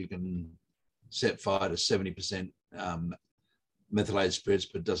volatility. You can set fire to 70% methylated spirits,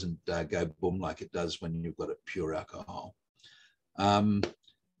 but it doesn't go boom like it does when you've got a pure alcohol. And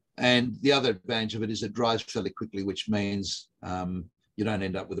the other advantage of it is it dries fairly quickly, which means you don't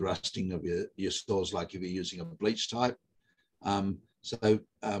end up with rusting of your stores like if you're using a bleach type. So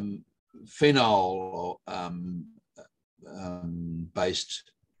phenol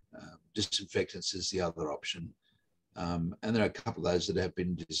based disinfectants is the other option. And there are a couple of those that have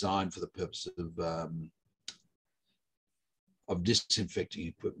been designed for the purpose of disinfecting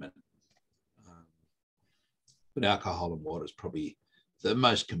equipment. But alcohol and water is probably the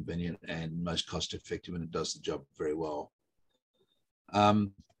most convenient and most cost effective, and it does the job very well. Our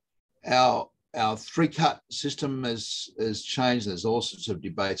three-cut system has changed. There's all sorts of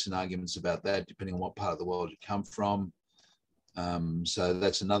debates and arguments about that, depending on what part of the world you come from. So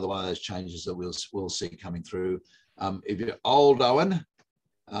that's another one of those changes that we'll see coming through. If you're old, Owen,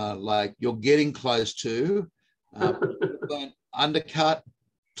 like you're getting close to, undercut,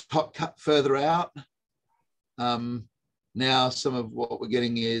 top cut further out. Now some of what we're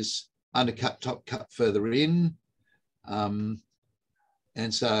getting is undercut, top cut further in. And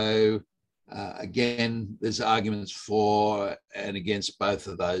so again, there's arguments for and against both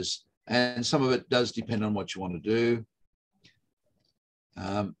of those. And some of it does depend on what you want to do.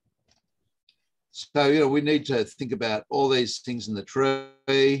 So, you know, we need to think about all these things in the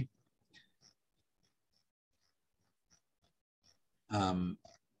tree.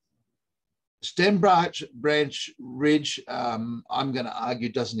 Stem branch ridge, I'm going to argue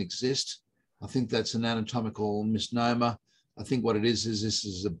doesn't exist. I think that's an anatomical misnomer. I think what it is this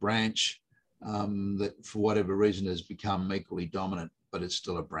is a branch that for whatever reason has become equally dominant, but it's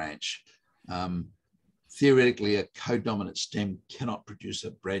still a branch. Theoretically, a co-dominant stem cannot produce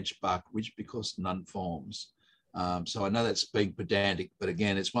a branch bark ridge because none forms. So I know that's being pedantic, but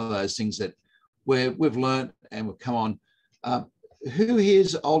again, it's one of those things that we've learned and we've come on. Who here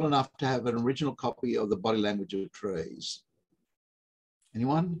is old enough to have an original copy of the Body Language of Trees?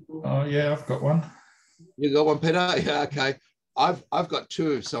 Anyone? Oh yeah, I've got one. You got one, Peter? Yeah, okay. I've got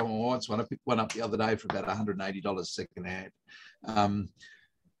two if someone wants one. I picked one up the other day for about $180 secondhand.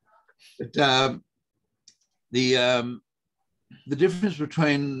 The difference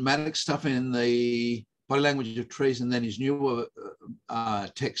between Maddox's stuff in the Body Language of Trees and then his newer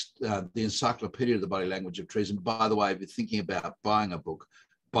text, the Encyclopedia of the Body Language of Trees. And by the way, if you're thinking about buying a book,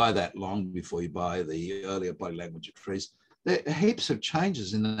 buy that long before you buy the earlier Body Language of Trees. There are heaps of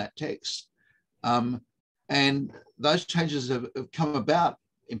changes in that text. And those changes have come about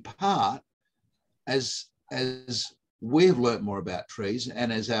in part as we've learnt more about trees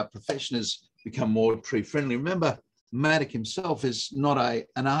and as our profession has become more tree friendly. Remember, Maddox himself is not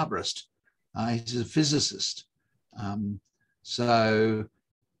an arborist. He's a physicist.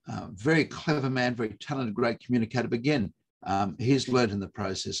 Very clever man, very talented, great communicator. But again, he's learned in the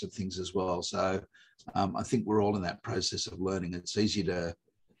process of things as well. So I think we're all in that process of learning. It's easy to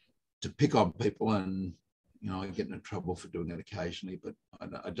pick on people, and you know, I get into trouble for doing it occasionally, but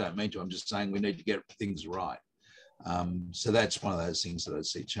I don't mean to. I'm just saying we need to get things right. So that's one of those things that I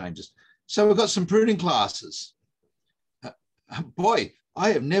see changes. So we've got some pruning classes. Boy, I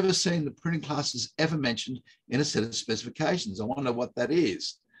have never seen the pruning classes ever mentioned in a set of specifications. I wonder what that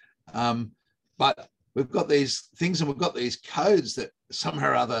is. But we've got these things and we've got these codes that somehow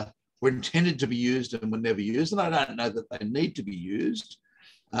or other were intended to be used and were never used. And I don't know that they need to be used.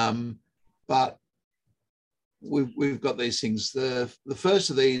 But we've got these things. The first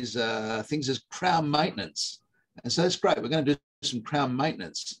of these things is crown maintenance. And so that's great. We're going to do some crown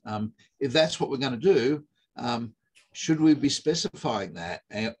maintenance. If that's what we're going to do, should we be specifying that,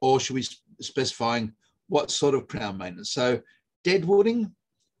 or should we be specifying what sort of crown maintenance? So deadwooding,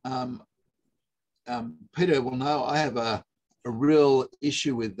 Peter will know I have a real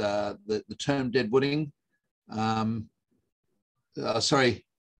issue with the term deadwooding. sorry,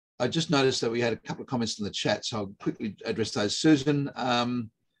 I just noticed that we had a couple of comments in the chat, so I'll quickly address those. Susan,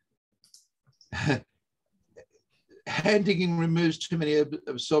 hand digging removes too many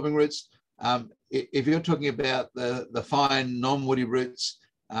absorbing roots. If you're talking about the fine non-woody roots,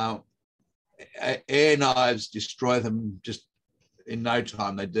 air knives destroy them just in no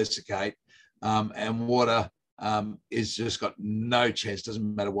time. They desiccate, and water is just got no chance.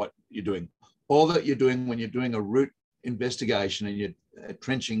 Doesn't matter what you're doing. All that you're doing when you're doing a root investigation and you're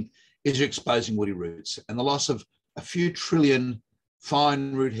trenching is you're exposing woody roots, and the loss of a few trillion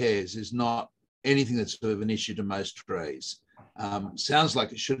fine root hairs is not anything that's sort of an issue to most trees. Sounds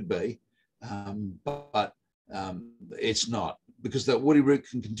like it should be, but it's not, because that woody root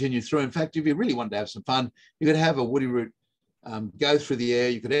can continue through. In fact, if you really wanted to have some fun, you could have a woody root go through the air,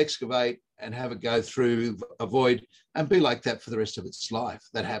 you could excavate and have it go through a void and be like that for the rest of its life.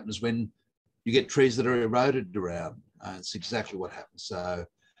 That happens when you get trees that are eroded around. It's exactly what happens. So,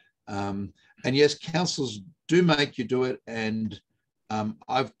 and yes, councils do make you do it. And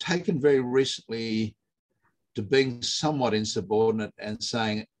I've taken very recently to being somewhat insubordinate and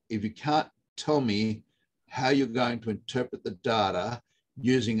saying, if you can't tell me how you're going to interpret the data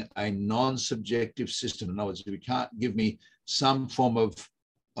using a non-subjective system, in other words, if you can't give me some form of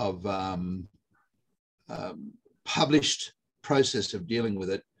published process of dealing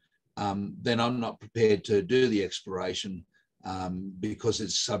with it, then I'm not prepared to do the exploration because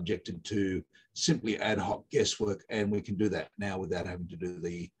it's subjected to simply ad hoc guesswork, and we can do that now without having to do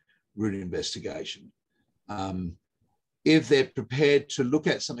the root investigation. If they're prepared to look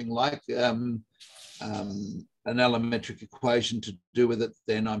at something like an allometric equation to do with it,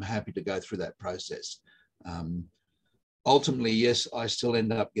 then I'm happy to go through that process. Ultimately, yes, I still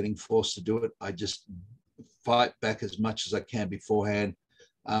end up getting forced to do it. I just fight back as much as I can beforehand.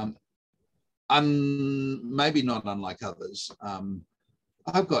 Maybe not unlike others.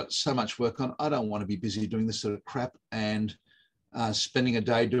 I've got so much work on. I don't want to be busy doing this sort of crap and spending a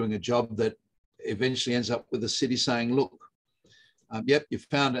day doing a job that eventually ends up with the city saying, look, yep, you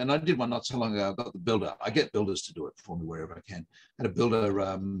found, and I did one not so long ago. I got the builder. I get builders to do it for me wherever I can. I had a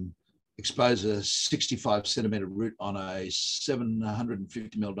builder expose a 65 centimetre root on a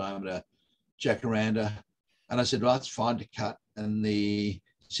 750 mil diameter jacaranda. And I said, well, that's fine to cut. And the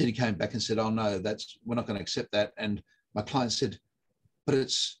city came back and said, oh no, we're not going to accept that. And my client said, but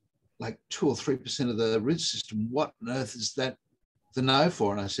it's like 2 or 3% of the root system. What on earth is that the no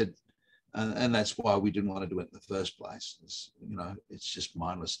for? And I said, and that's why we didn't want to do it in the first place. It's just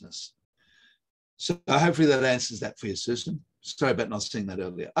mindlessness. So hopefully that answers that for you, Susan. Sorry about not seeing that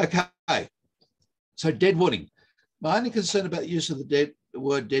earlier. Okay, so dead wooding. My only concern about the use of the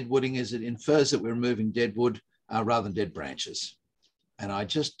word dead wooding is it infers that we're removing dead wood rather than dead branches. And I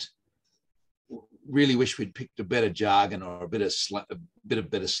just really wish we'd picked a better jargon or a bit of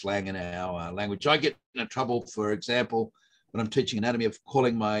better slang in our language. I get into trouble, for example, when I'm teaching anatomy, of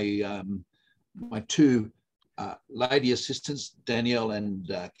calling my my two lady assistants, Danielle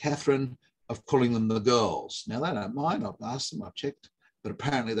and Catherine, of calling them the girls. Now, they don't mind. I've asked them, I've checked, but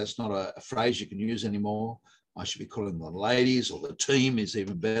apparently that's not a phrase you can use anymore. I should be calling them the ladies, or the team is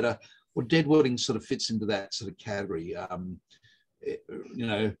even better. Well, dead wooding sort of fits into that sort of category.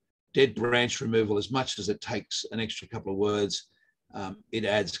 Dead branch removal, as much as it takes an extra couple of words, it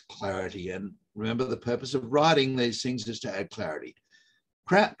adds clarity. And remember, the purpose of writing these things is to add clarity.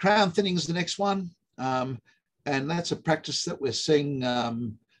 Crown thinning is the next one. And that's a practice that we're seeing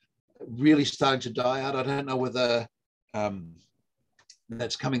really starting to die out. I don't know whether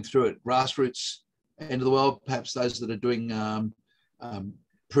that's coming through at grassroots end of the world. Perhaps those that are doing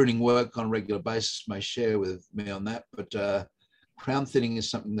pruning work on a regular basis may share with me on that. But crown thinning is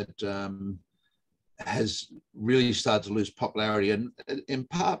something that has really started to lose popularity, and in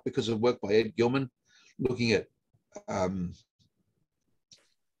part because of work by Ed Gilman, looking at the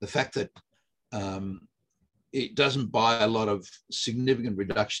fact that it doesn't buy a lot of significant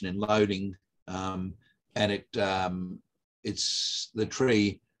reduction in loading, and it's the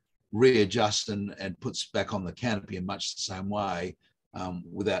tree readjusts and puts back on the canopy in much the same way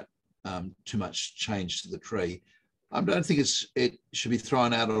without too much change to the tree. I don't think it should be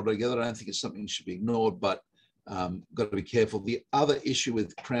thrown out altogether. I don't think it's something that should be ignored, but got to be careful. The other issue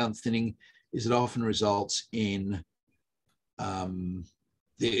with crown thinning is it often results in the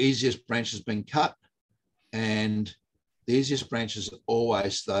easiest branches being cut, and the easiest branches are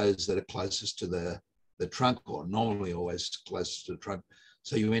always those that are closest to the trunk, or normally always closest to the trunk.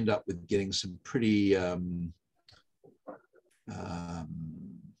 So you end up with getting some pretty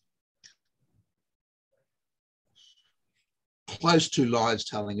close to lines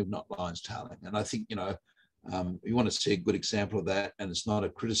tailing, if not lines tailing. And I think, You want to see a good example of that, and it's not a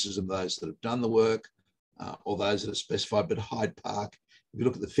criticism of those that have done the work or those that are specified, but Hyde Park, if you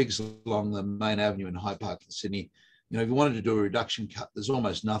look at the figures along the main avenue in Hyde Park in Sydney, you know, if you wanted to do a reduction cut, there's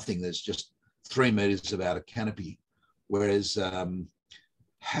almost nothing. There's just 3 metres of outer canopy, whereas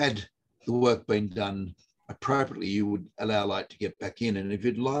had the work been done appropriately, you would allow light to get back in. And if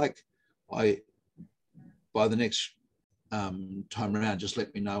you'd like, by the next time around, just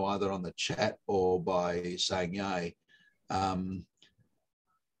let me know either on the chat or by saying yay.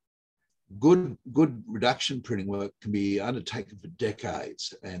 Good reduction printing work can be undertaken for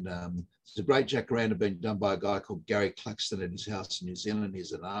decades. And there's a great jacaranda being done by a guy called Gary Claxton at his house in New Zealand.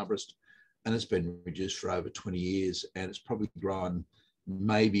 He's an arborist, and it's been reduced for over 20 years. And it's probably grown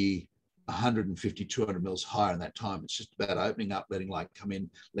maybe 150, 200 mils higher in that time. It's just about opening up, letting light come in,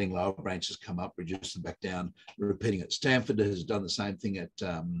 letting lower branches come up, reduce them back down, repeating it. Stanford has done the same thing at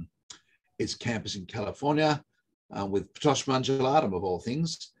its campus in California with Ptosh mundulatum, of all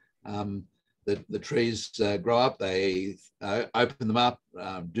things. The trees grow up, they open them up,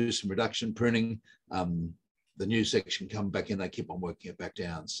 do some reduction pruning, the new section come back in, they keep on working it back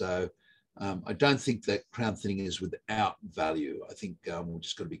down. So I don't think that crown thinning is without value. I think we've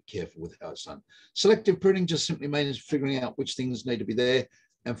just got to be careful with how it's done. Selective pruning just simply means figuring out which things need to be there.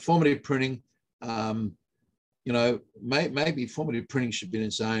 And formative pruning, you know, maybe formative pruning should be in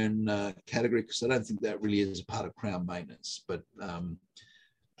its own category, because I don't think that really is a part of crown maintenance, but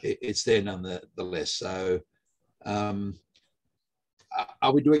it's there nonetheless. So are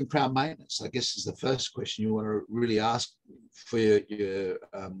we doing crown maintenance? I guess is the first question you want to really ask for your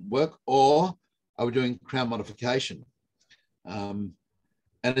work, or are we doing crown modification? And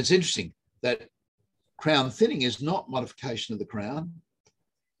it's interesting that crown thinning is not modification of the crown,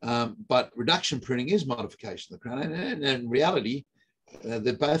 but reduction pruning is modification of the crown. And in reality,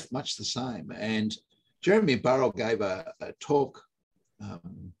 they're both much the same. And Jeremy Burrell gave a talk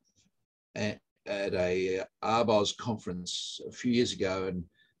at a Arbos conference a few years ago and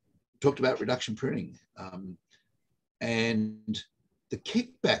talked about reduction pruning. And the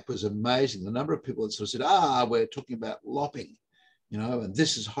kickback was amazing. The number of people that sort of said, we're talking about lopping, you know, and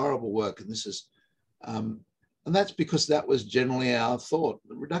this is horrible work. And this is, and that's because that was generally our thought.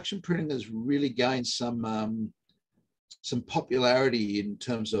 The reduction pruning has really gained some popularity in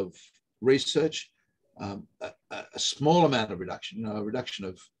terms of research. A small amount of reduction, you know, a reduction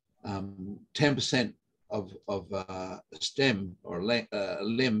of 10% of a stem or a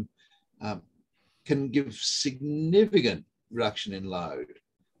limb can give significant reduction in load.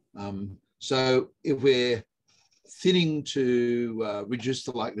 So if we're thinning to reduce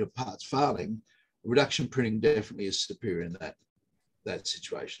the likelihood of parts failing, reduction pruning definitely is superior in that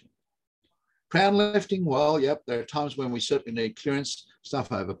situation. Crown lifting, well, yep, there are times when we certainly need clearance,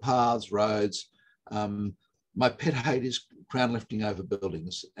 stuff over paths, roads. My pet hate is crown lifting over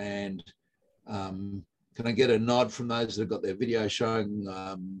buildings. And can I get a nod from those that have got their video showing?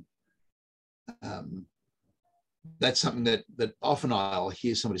 That's something that often I'll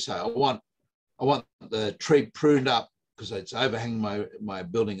hear somebody say, I want the tree pruned up because it's overhanging my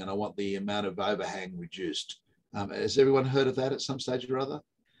building, and I want the amount of overhang reduced. Has everyone heard of that at some stage or other?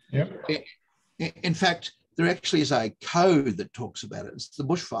 Yep. In fact, there actually is a code that talks about it. It's the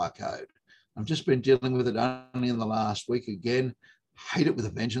bushfire code. I've just been dealing with it only in the last week again. Hate it with a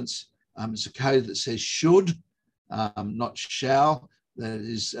vengeance. It's a code that says should, not shall. That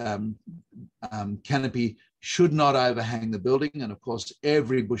is, canopy should not overhang the building. And of course,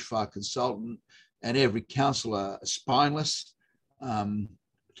 every bushfire consultant and every councillor are spineless.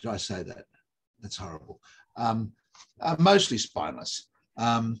 Did I say that? That's horrible. Mostly spineless.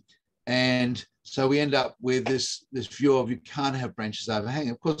 And so we end up with this view of you can't have branches overhang.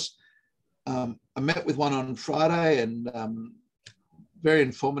 Of course, I met with one on Friday, and very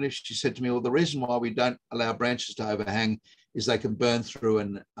informative. She said to me, well, the reason why we don't allow branches to overhang is they can burn through,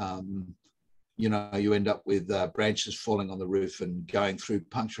 and you know, you end up with branches falling on the roof and going through,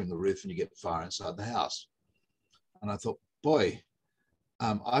 puncturing the roof, and you get fire inside the house. And I thought, boy,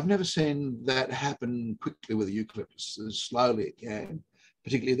 I've never seen that happen quickly with a eucalyptus. Slowly it can,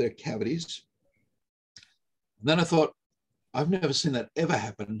 particularly if there are cavities. And then I thought, I've never seen that ever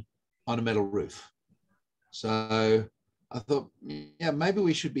happen on a metal roof. So I thought, yeah, maybe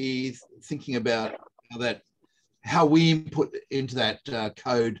we should be thinking about how we input into that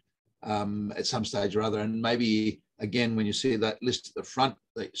code at some stage or other. And maybe, again, when you see that list at the front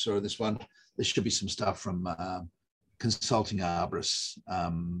that you saw in this one, there should be some stuff from consulting arborists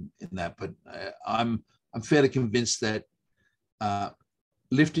in that. But I'm fairly convinced that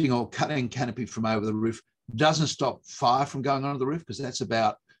lifting or cutting canopy from over the roof doesn't stop fire from going onto the roof, because that's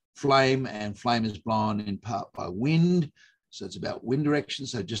about flame, and flame is blown in part by wind. So it's about wind direction.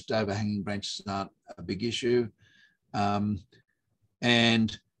 So just overhanging branches aren't a big issue.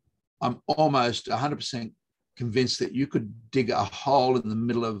 And I'm almost 100% convinced that you could dig a hole in the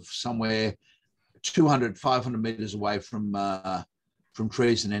middle of somewhere 200, 500 meters away from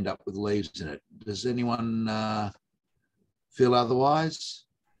trees and end up with leaves in it. Does anyone feel otherwise?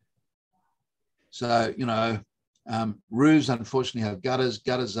 So, you know, roofs unfortunately have gutters.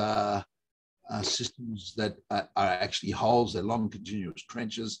 Gutters are systems that are actually holes. They're long continuous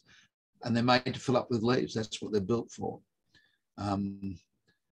trenches, and they're made to fill up with leaves. That's what they're built for.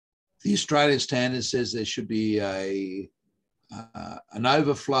 The Australian standard says there should be an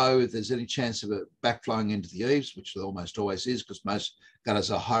overflow if there's any chance of it backflowing into the eaves, which there almost always is, because most gutters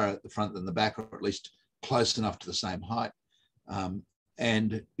are higher at the front than the back, or at least close enough to the same height.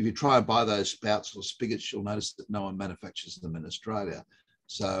 And if you try and buy those spouts or spigots, you'll notice that no one manufactures them in Australia.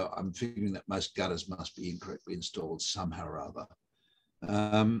 So I'm figuring that most gutters must be incorrectly installed somehow or other.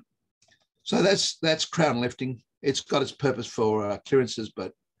 So that's crown lifting. It's got its purpose for clearances,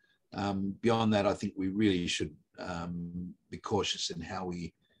 but beyond that, I think we really should be cautious in how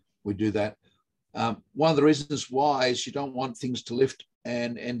we do that. One of the reasons why is you don't want things to lift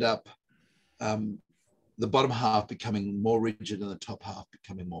and end up the bottom half becoming more rigid and the top half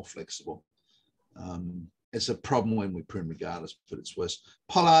becoming more flexible. It's a problem when we prune regardless, but it's worse.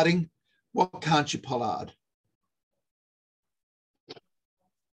 Pollarding, what can't you pollard?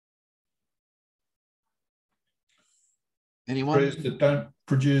 Anyone? Trees that don't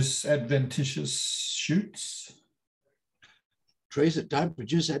produce adventitious shoots. Trees that don't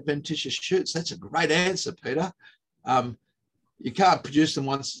produce adventitious shoots. That's a great answer, Peter. You can't produce them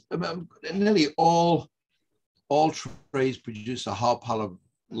once. Nearly all trees produce a whole pile of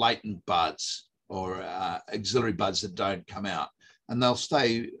latent buds or auxiliary buds that don't come out, and they'll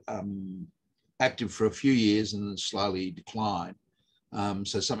stay active for a few years and then slowly decline.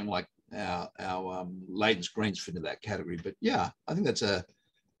 So something like our latent greens fit into that category. But yeah, I think that's a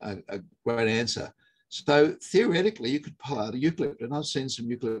great answer. So theoretically, you could pollard a eucalypt, and I've seen some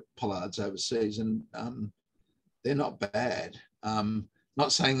eucalypt pollards overseas, and they're not bad.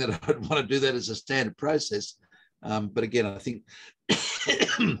 Not saying that I would want to do that as a standard process, but again, I think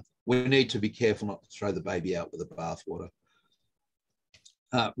we need to be careful not to throw the baby out with the bathwater.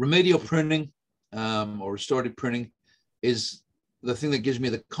 Remedial pruning or restorative pruning is the thing that gives me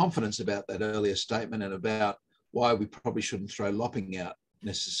the confidence about that earlier statement and about why we probably shouldn't throw lopping out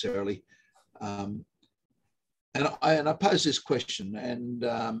necessarily. And I pose this question, and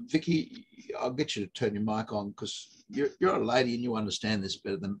Vicky, I'll get you to turn your mic on because you're a lady and you understand this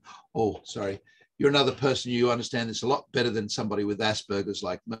better than, oh, sorry, you're another person, you understand this a lot better than somebody with Asperger's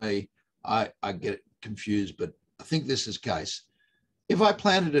like me. I get it confused, but I think this is the case. If I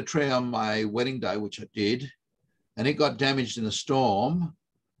planted a tree on my wedding day, which I did, and it got damaged in a storm,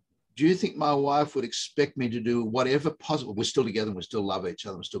 do you think my wife would expect me to do whatever possible? We're still together and we still love each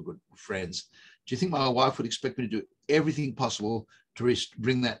other. We're still good friends. Do you think my wife would expect me to do everything possible to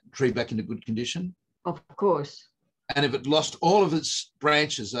bring that tree back into good condition? Of course. And if it lost all of its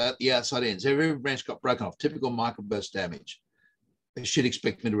branches at the outside ends, every branch got broken off, typical microburst damage, she'd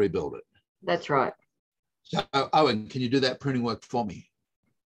expect me to rebuild it. That's right. So, Owen, can you do that pruning work for me?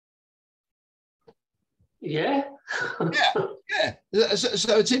 Yeah. Yeah.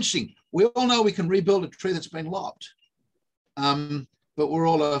 So it's interesting. We all know we can rebuild a tree that's been lopped, but we're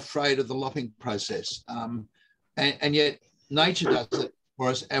all afraid of the lopping process. And yet nature does it for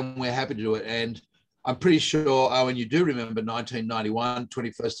us, and we're happy to do it. And I'm pretty sure, Owen, you do remember 1991,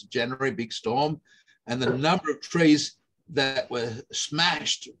 21st of January, big storm, and the number of trees that were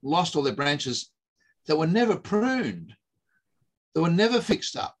smashed, lost all their branches, that were never pruned, that were never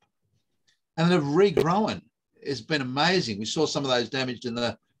fixed up, and have regrown. It's been amazing. We saw some of those damaged in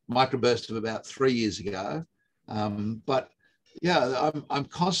the microburst of about 3 years ago. But yeah, I'm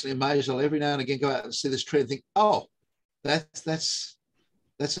constantly amazed. I'll every now and again go out and see this tree and think, oh, that's the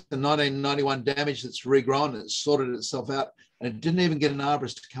 1991 damage that's regrown. It's sorted itself out, and it didn't even get an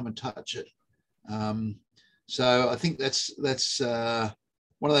arborist to come and touch it. So I think that's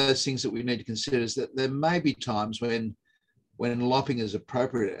one of those things that we need to consider, is that there may be times when lopping is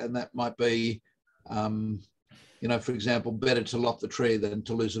appropriate, and that might be, you know, for example, better to lop the tree than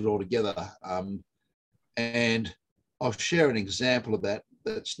to lose it altogether. And I'll share an example of that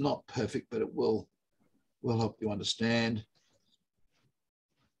that's not perfect, but it will help you understand.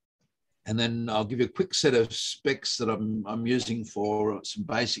 And then I'll give you a quick set of specs that I'm using for some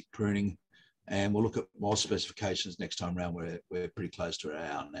basic pruning, and we'll look at more specifications next time around. We're pretty close to an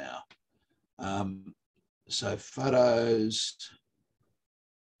hour now. So photos.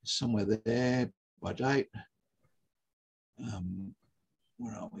 somewhere there by date.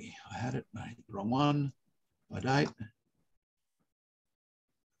 Where are we? I had it, no, the wrong one. By date.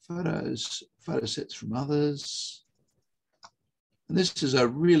 Photos, photo sets from others. And this is a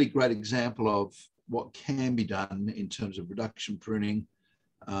really great example of what can be done in terms of reduction pruning.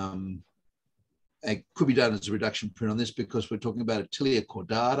 It could be done as a reduction prune on this because we're talking about a Tilia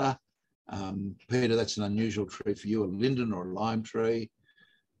cordata. Peter, that's an unusual tree for you, a linden or a lime tree.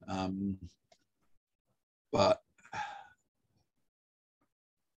 But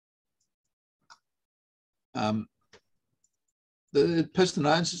the person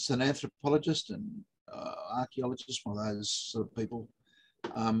that owns it's an anthropologist and archaeologist, one of those sort of people.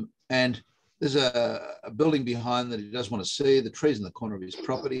 And there's a building behind that he doesn't want to see. The tree's in the corner of his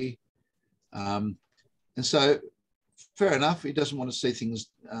property. And so, fair enough, he doesn't want to see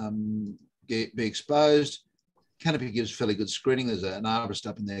things be exposed. Canopy gives fairly good screening. There's an arborist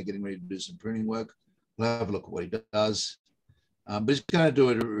up in there getting ready to do some pruning work. We'll have a look at what he does. But he's going to do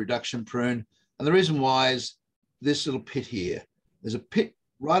a reduction prune. And the reason why is this little pit here. There's a pit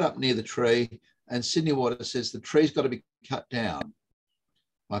right up near the tree, and Sydney Water says the tree's got to be cut down.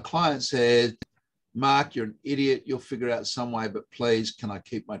 My client said, Mark, you're an idiot. You'll figure out some way, but please, can I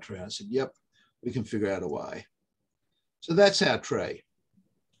keep my tree? I said, yep, we can figure out a way. So that's our tree.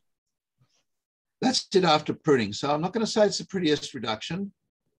 That's it after pruning. So I'm not going to say it's the prettiest reduction,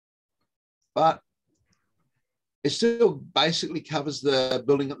 but it still basically covers the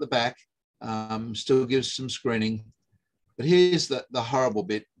building at the back, still gives some screening. But here's the horrible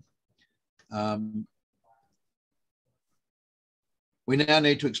bit. We now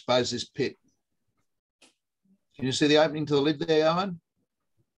need to expose this pit. Can you see the opening to the lid there, Owen?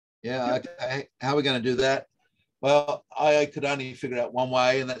 Yeah, okay. How are we going to do that? Well, I could only figure out one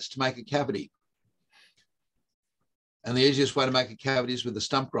way, and that's to make a cavity. And the easiest way to make a cavity is with a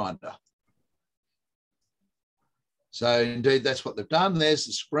stump grinder. So indeed, that's what they've done. There's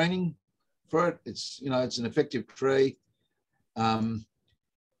the screening for it. It's, you know, it's an effective tree. And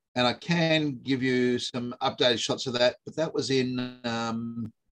I can give you some updated shots of that, but that was in, I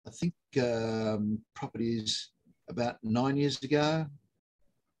think, properties about 9 years ago.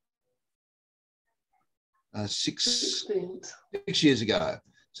 6 years ago.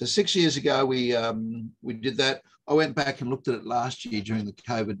 So 6 years ago, we did that. I went back and looked at it last year during the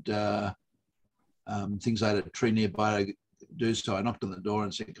COVID things. I had a tree nearby to do, so I knocked on the door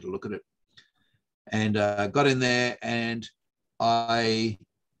and said, could I look at it? And got in there and I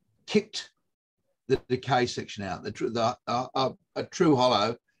kicked the decay section out. A true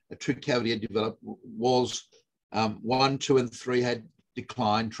hollow, a true cavity had developed. Walls 1, 2, and 3 had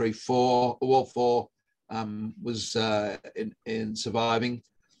declined. Tree 4, wall 4 was in surviving.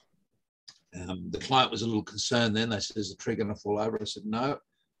 The client was a little concerned then. They said, is the tree going to fall over? I said, no,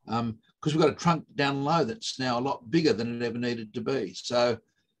 because we've got a trunk down low that's now a lot bigger than it ever needed to be. So,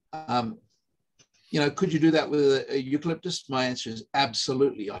 you know, could you do that with a eucalyptus? My answer is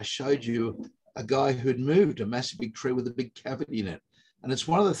absolutely. I showed you a guy who'd moved a massive big tree with a big cavity in it. And it's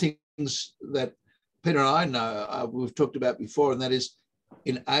one of the things that Peter and I know we've talked about before, and that is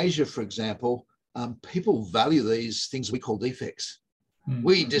in Asia, for example, people value these things we call defects. Mm-hmm.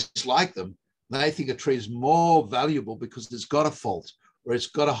 We dislike them. They think a tree is more valuable because it's got a fault, or it's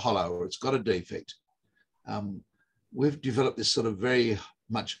got a hollow, or it's got a defect. We've developed this sort of very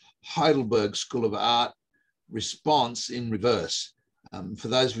much Heidelberg School of Art response in reverse. For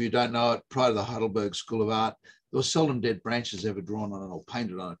those of you who don't know it, prior to the Heidelberg School of Art, there were seldom dead branches ever drawn on or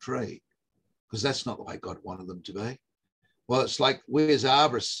painted on a tree, because that's not the way God wanted them to be. Well, it's like we as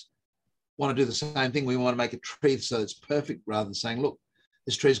arborists want to do the same thing. We want to make a tree so it's perfect, rather than saying, look,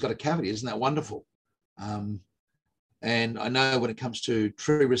 this tree's got a cavity. Isn't that wonderful? And I know when it comes to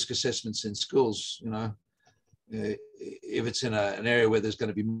tree risk assessments in schools, you know, if it's in an area where there's going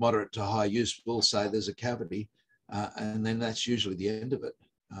to be moderate to high use, we'll say there's a cavity, and then that's usually the end of it.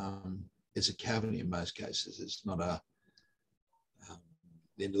 It's a cavity in most cases. It's not the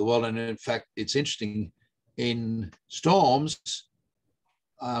end of the world. And in fact, it's interesting, in storms,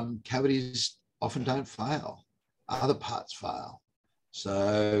 cavities often don't fail. Other parts fail.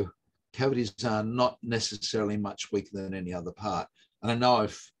 So cavities are not necessarily much weaker than any other part. And I know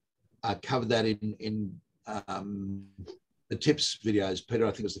I've covered that in the tips videos. Peter, I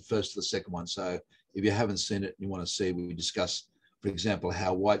think it was the first or the second one. So if you haven't seen it and you want to see, we discuss, for example,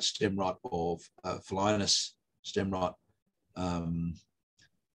 how white stem rot or Phalaenus stem rot can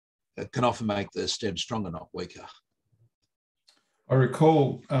often make the stem stronger, not weaker. I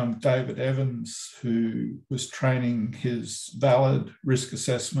recall David Evans, who was training his valid risk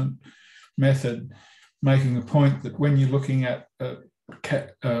assessment method, making a point that when you're looking at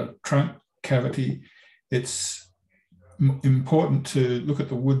trunk cavity, it's important to look at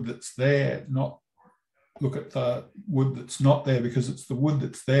the wood that's there, not look at the wood that's not there, because it's the wood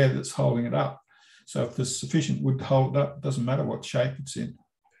that's there that's holding it up. So if there's sufficient wood to hold it up, it doesn't matter what shape it's in.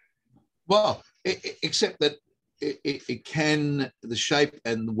 Well, except that it can, the shape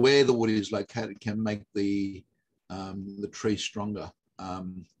and where the wood is located can make the tree stronger.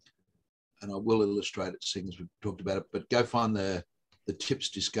 And I will illustrate it, seeing as we've talked about it, but go find the tips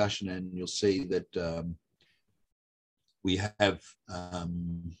discussion and you'll see that we have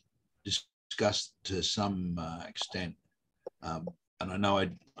discussed to some extent. And I know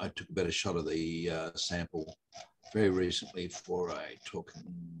I took a better shot of the sample very recently for a talk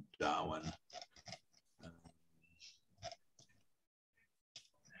in Darwin.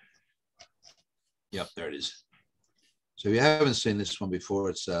 Yep, there it is. So if you haven't seen this one before,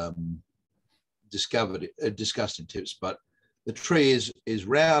 it's discussed in tips, but the tree is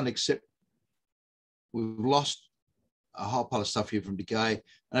round, except we've lost a whole pile of stuff here from decay.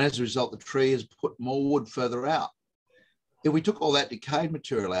 And as a result, the tree has put more wood further out. If we took all that decayed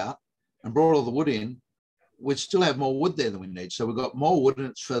material out and brought all the wood in, we'd still have more wood there than we need. So we've got more wood and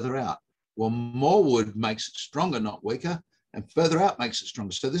it's further out. Well, more wood makes it stronger, not weaker, and further out makes it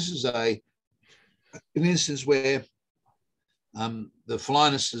stronger. So this is an instance where the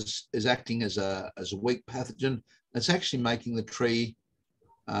Phalaenus is acting as a weak pathogen. It's actually making the tree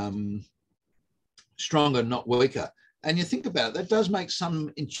stronger, not weaker. And you think about it, that does make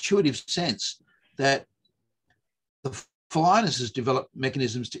some intuitive sense that the Phalaenus has developed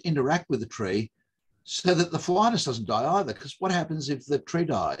mechanisms to interact with the tree so that the Phalaenus doesn't die either. Because what happens if the tree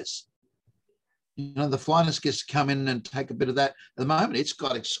dies? You know, the Phalaenus gets to come in and take a bit of that. At the moment, it's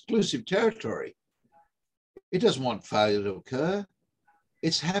got exclusive territory. It doesn't want failure to occur.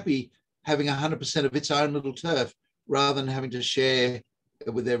 It's happy having 100% of its own little turf rather than having to share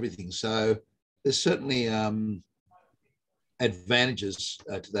it with everything. So there's certainly advantages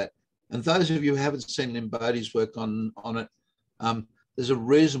to that. And those of you who haven't seen Embodi's work on it, there's a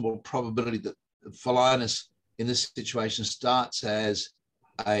reasonable probability that Phalaenus in this situation starts as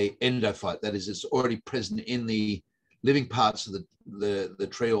a endophyte. That is, it's already present in the living parts of the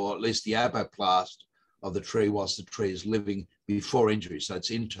tree, or at least the apoplast of the tree whilst the tree is living before injury. So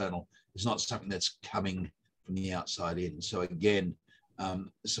it's internal. It's not something that's coming from the outside in. So again,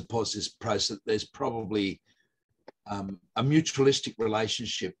 supports this process. There's probably a mutualistic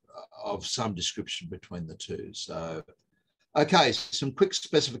relationship of some description between the two. So, okay, some quick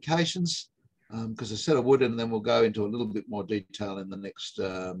specifications, because I said I would, and then we'll go into a little bit more detail in the next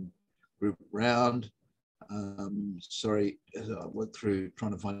group round. Sorry, as I went through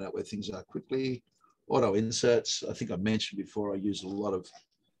trying to find out where things are quickly. Auto inserts, I think I mentioned before, I use a lot of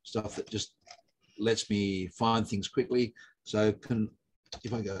stuff that just lets me find things quickly. So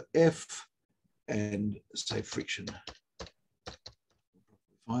if I go F and say friction,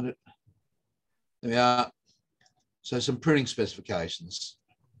 find it. There we are. So some pruning specifications.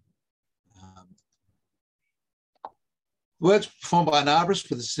 Works performed by an arborist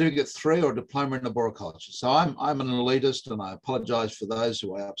with a certificate 3 or a diploma in arboriculture. So I'm an elitist, and I apologise for those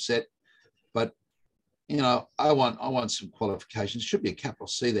who I upset, but you know, I want some qualifications. Should be a capital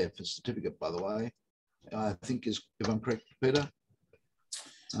C there for certificate, by the way. I think is, if I'm correct, Peter.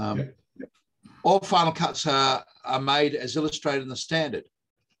 All final cuts are made as illustrated in the standard.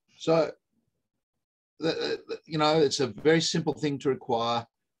 So, you know, it's a very simple thing to require.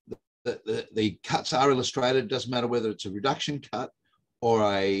 The cuts are illustrated. It doesn't matter whether it's a reduction cut or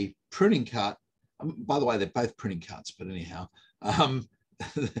a pruning cut. By the way, they're both pruning cuts, but anyhow,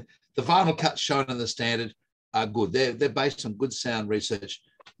 the final cuts shown in the standard are good. They're based on good, sound research.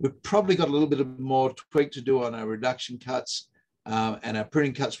 We've probably got a little bit of more tweak to do on our reduction cuts. And our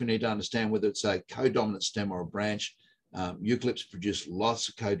pruning cuts, we need to understand whether it's a co-dominant stem or a branch. Eucalypts produce lots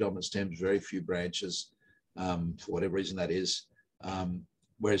of co-dominant stems, very few branches, for whatever reason that is.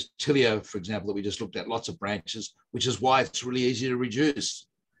 Whereas Tilia, for example, that we just looked at, lots of branches, which is why it's really easy to reduce.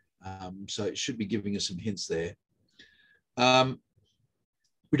 So it should be giving us some hints there.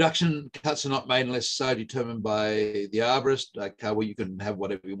 Reduction cuts are not made unless so determined by the arborist. Okay, well, you can have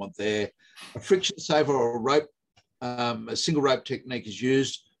whatever you want there. A friction saver or a rope, a single rope technique is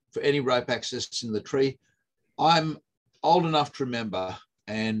used for any rope access in the tree. I'm old enough to remember,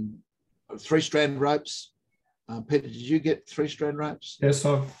 and 3-strand ropes. Peter, did you get 3-strand ropes? Yes,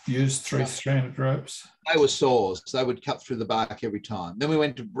 I've used 3-stranded ropes. They were saws. They would cut through the bark every time. Then we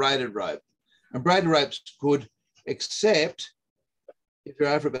went to braided rope. And braided rope's good, except if you're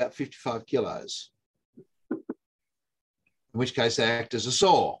over about 55 kilos, in which case they act as a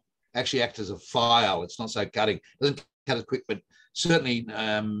saw, actually act as a file. It's not so cutting. It doesn't cut as quick, but certainly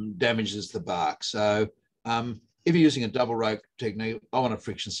damages the bark. So if you're using a double rope technique, I want a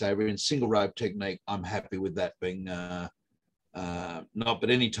friction saver. In single rope technique, I'm happy with that being not, but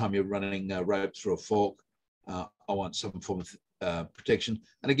anytime you're running rope through a fork, I want some form of protection.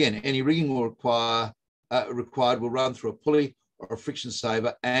 And again, any rigging will required will run through a pulley or a friction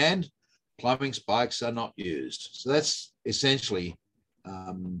saver, and climbing spikes are not used. So that's essentially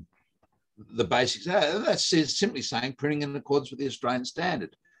the basics. That's simply saying printing in accordance with the Australian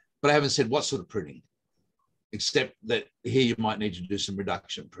standard. But I haven't said what sort of printing, except that here you might need to do some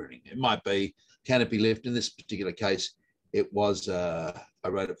reduction printing. It might be canopy lift. In this particular case, it was, I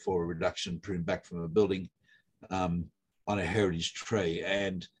wrote it for a reduction print back from a building on a heritage tree.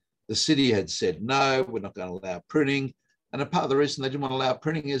 And the city had said, no, we're not going to allow printing. And a part of the reason they didn't want to allow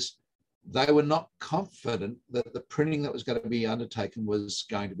printing is they were not confident that the printing that was going to be undertaken was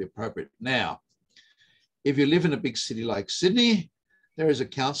going to be appropriate. Now, if you live in a big city like Sydney, there is a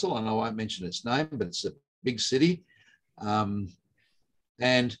council, and I won't mention its name, but it's a big city. And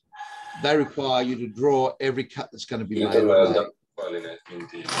they require you to draw every cut that's going to be made.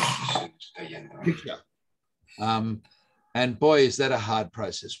 Picture. And boy, is that a hard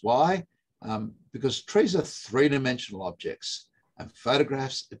process. Why? Because trees are three-dimensional objects and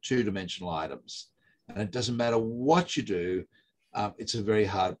photographs are two-dimensional items. And it doesn't matter what you do, it's a very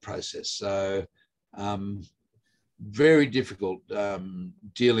hard process. So very difficult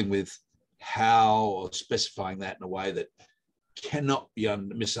dealing with how or specifying that in a way that cannot be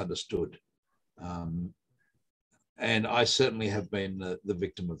misunderstood. And I certainly have been the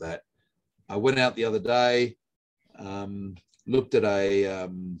victim of that. I went out the other day, looked at a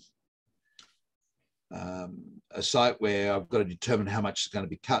site where I've got to determine how much is going to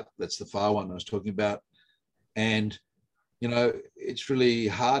be cut. That's the far one I was talking about. And, you know, it's really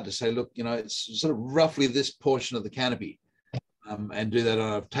hard to say, look, you know, it's sort of roughly this portion of the canopy and do that.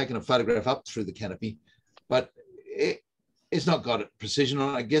 I've taken a photograph up through the canopy, but it's not got precision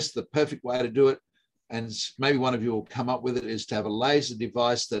on it. I guess the perfect way to do it, and maybe one of you will come up with it, is to have a laser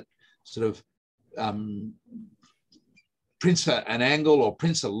device that sort of prints an angle or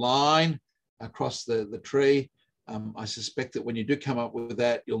prints a line across the tree. I suspect that when you do come up with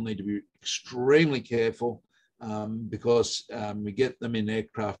that, you'll need to be extremely careful because we get them in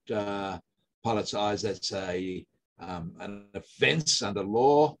aircraft pilots' eyes. That's an offence under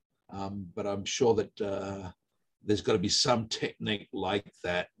law, but I'm sure that there's got to be some technique like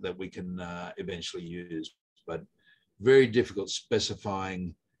that that we can eventually use, but very difficult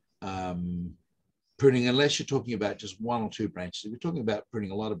specifying printing unless you're talking about just one or two branches. If you're talking about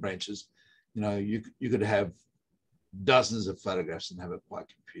printing a lot of branches, you know, you could have dozens of photographs and have it quite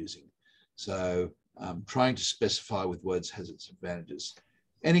confusing. So trying to specify with words has its advantages.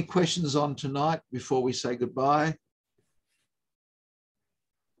 Any questions on tonight before we say goodbye?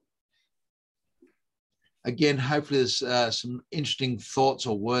 Again, hopefully there's some interesting thoughts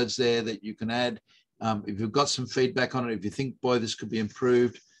or words there that you can add. If you've got some feedback on it, if you think, boy, this could be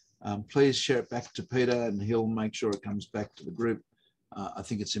improved, please share it back to Peter and he'll make sure it comes back to the group. I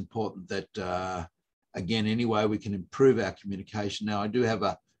think it's important that, again, any way we can improve our communication. Now, I do have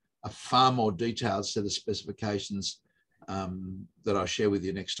a far more detailed set of specifications that I'll share with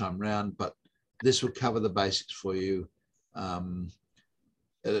you next time round, but this will cover the basics for you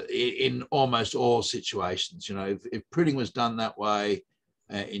in almost all situations. You know, if printing was done that way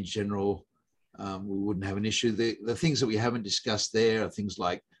in general, we wouldn't have an issue. The things that we haven't discussed there are things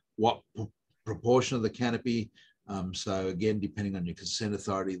like what proportion of the canopy. So again, depending on your consent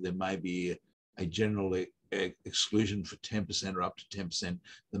authority, there may be a general exclusion for 10% or up to 10%.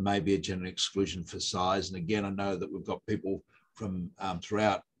 There may be a general exclusion for size. And again, I know that we've got people from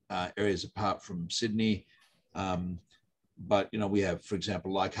throughout areas apart from Sydney. But, you know, we have, for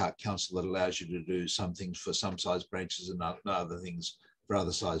example, Leichhardt Council that allows you to do some things for some size branches and other things for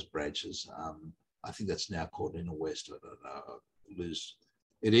other size branches. I think that's now called Inner West. I don't know.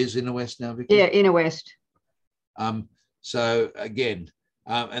 It is Inner West now, Vicky? Yeah, Inner West. So again,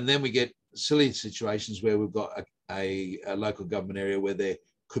 and then we get silly situations where we've got a local government area where there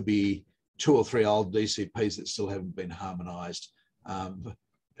could be 2 or 3 old DCPs that still haven't been harmonised.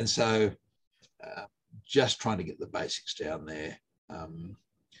 And so just trying to get the basics down there.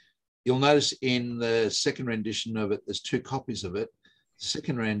 You'll notice in the second rendition of it, there's 2 copies of it. The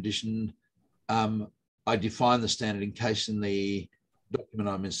second rendition, I define the standard in case in the document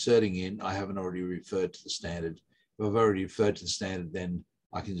I'm inserting in, I haven't already referred to the standard. If I've already referred to the standard, then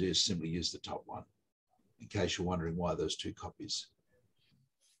I can just simply use the top one, in case you're wondering why those 2 copies.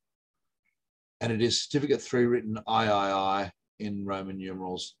 And it is Certificate 3 written III in Roman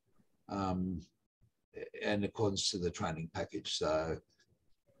numerals. in accordance to the training package. So,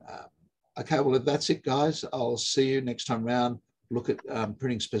 okay, well, if that's it, guys, I'll see you next time round. Look at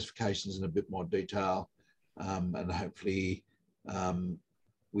printing specifications in a bit more detail, and hopefully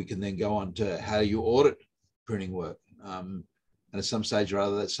we can then go on to how you audit printing work. And at some stage or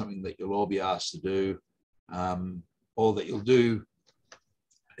other, that's something that you'll all be asked to do, or that you'll do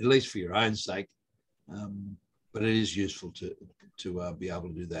at least for your own sake. But it is useful to be able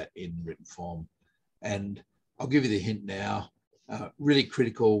to do that in written form. And I'll give you the hint now, really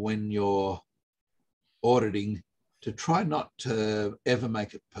critical when you're auditing to try not to ever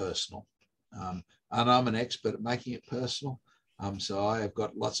make it personal. And I'm an expert at making it personal. So I have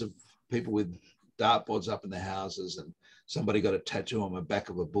got lots of people with dartboards up in their houses, and somebody got a tattoo on the back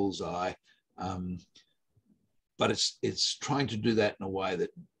of a bullseye. But it's trying to do that in a way that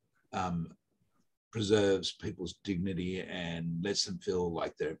preserves people's dignity and lets them feel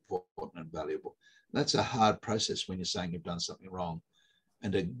like they're important and valuable. That's a hard process when you're saying you've done something wrong.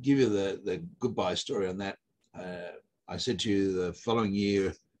 And to give you the goodbye story on that, I said to you the following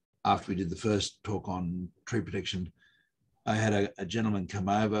year, after we did the first talk on tree protection, I had a gentleman come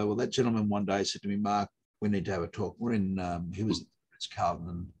over. Well, that gentleman one day said to me, Mark, we need to have a talk. We're in, he was in Carlton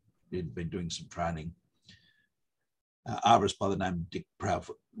and he'd been doing some training. Arborist by the name of Dick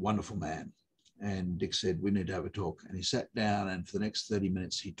Proudfoot, wonderful man. And Dick said, we need to have a talk. And he sat down, and for the next 30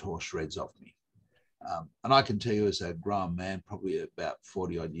 minutes, he tore shreds off me. And I can tell you, as a grown man, probably about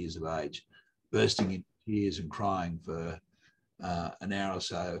 40 odd years of age, bursting into tears and crying for an hour or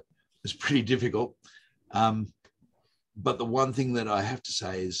so was pretty difficult. But the one thing that I have to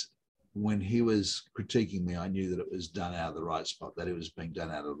say is, when he was critiquing me, I knew that it was done out of the right spot, that it was being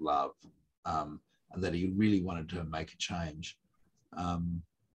done out of love, and that he really wanted to make a change.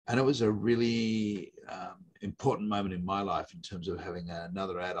 And it was a really important moment in my life in terms of having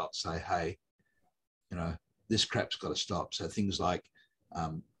another adult say, hey, you know, this crap's got to stop. So things like,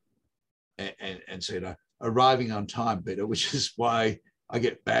 and so, you know, arriving on time, Peter, which is why I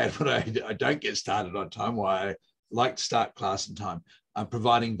get bad when I don't get started on time, why I like to start class on time.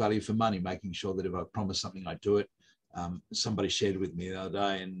 Providing value for money, making sure that if I promise something, I do it. Somebody shared with me the other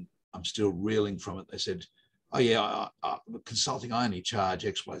day, and I'm still reeling from it. They said, oh yeah, consulting, I only charge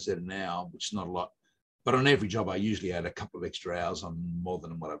X, Y, Z an hour, which is not a lot. But on every job, I usually add a couple of extra hours on more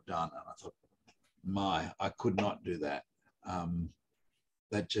than what I've done. And I thought, I could not do that.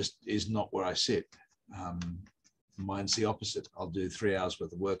 That just is not where I sit. Mine's the opposite. I'll do 3 hours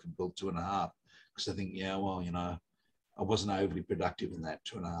worth of work and build 2.5, because I think, yeah, well, you know, I wasn't overly productive in that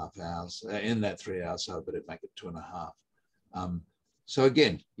 2.5 hours, in that 3 hours, so I better make it 2.5. So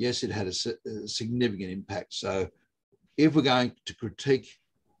again, yes, it had a significant impact. So if we're going to critique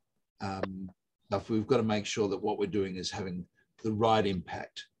stuff, we've got to make sure that what we're doing is having the right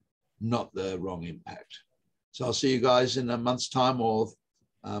impact, not the wrong impact. So I'll see you guys in a month's time, or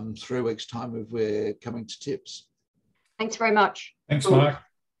 3 weeks' time, if we're coming to tips. Thanks very much. Thanks, Mark.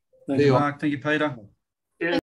 Thank you, Mark. Thank you, Peter.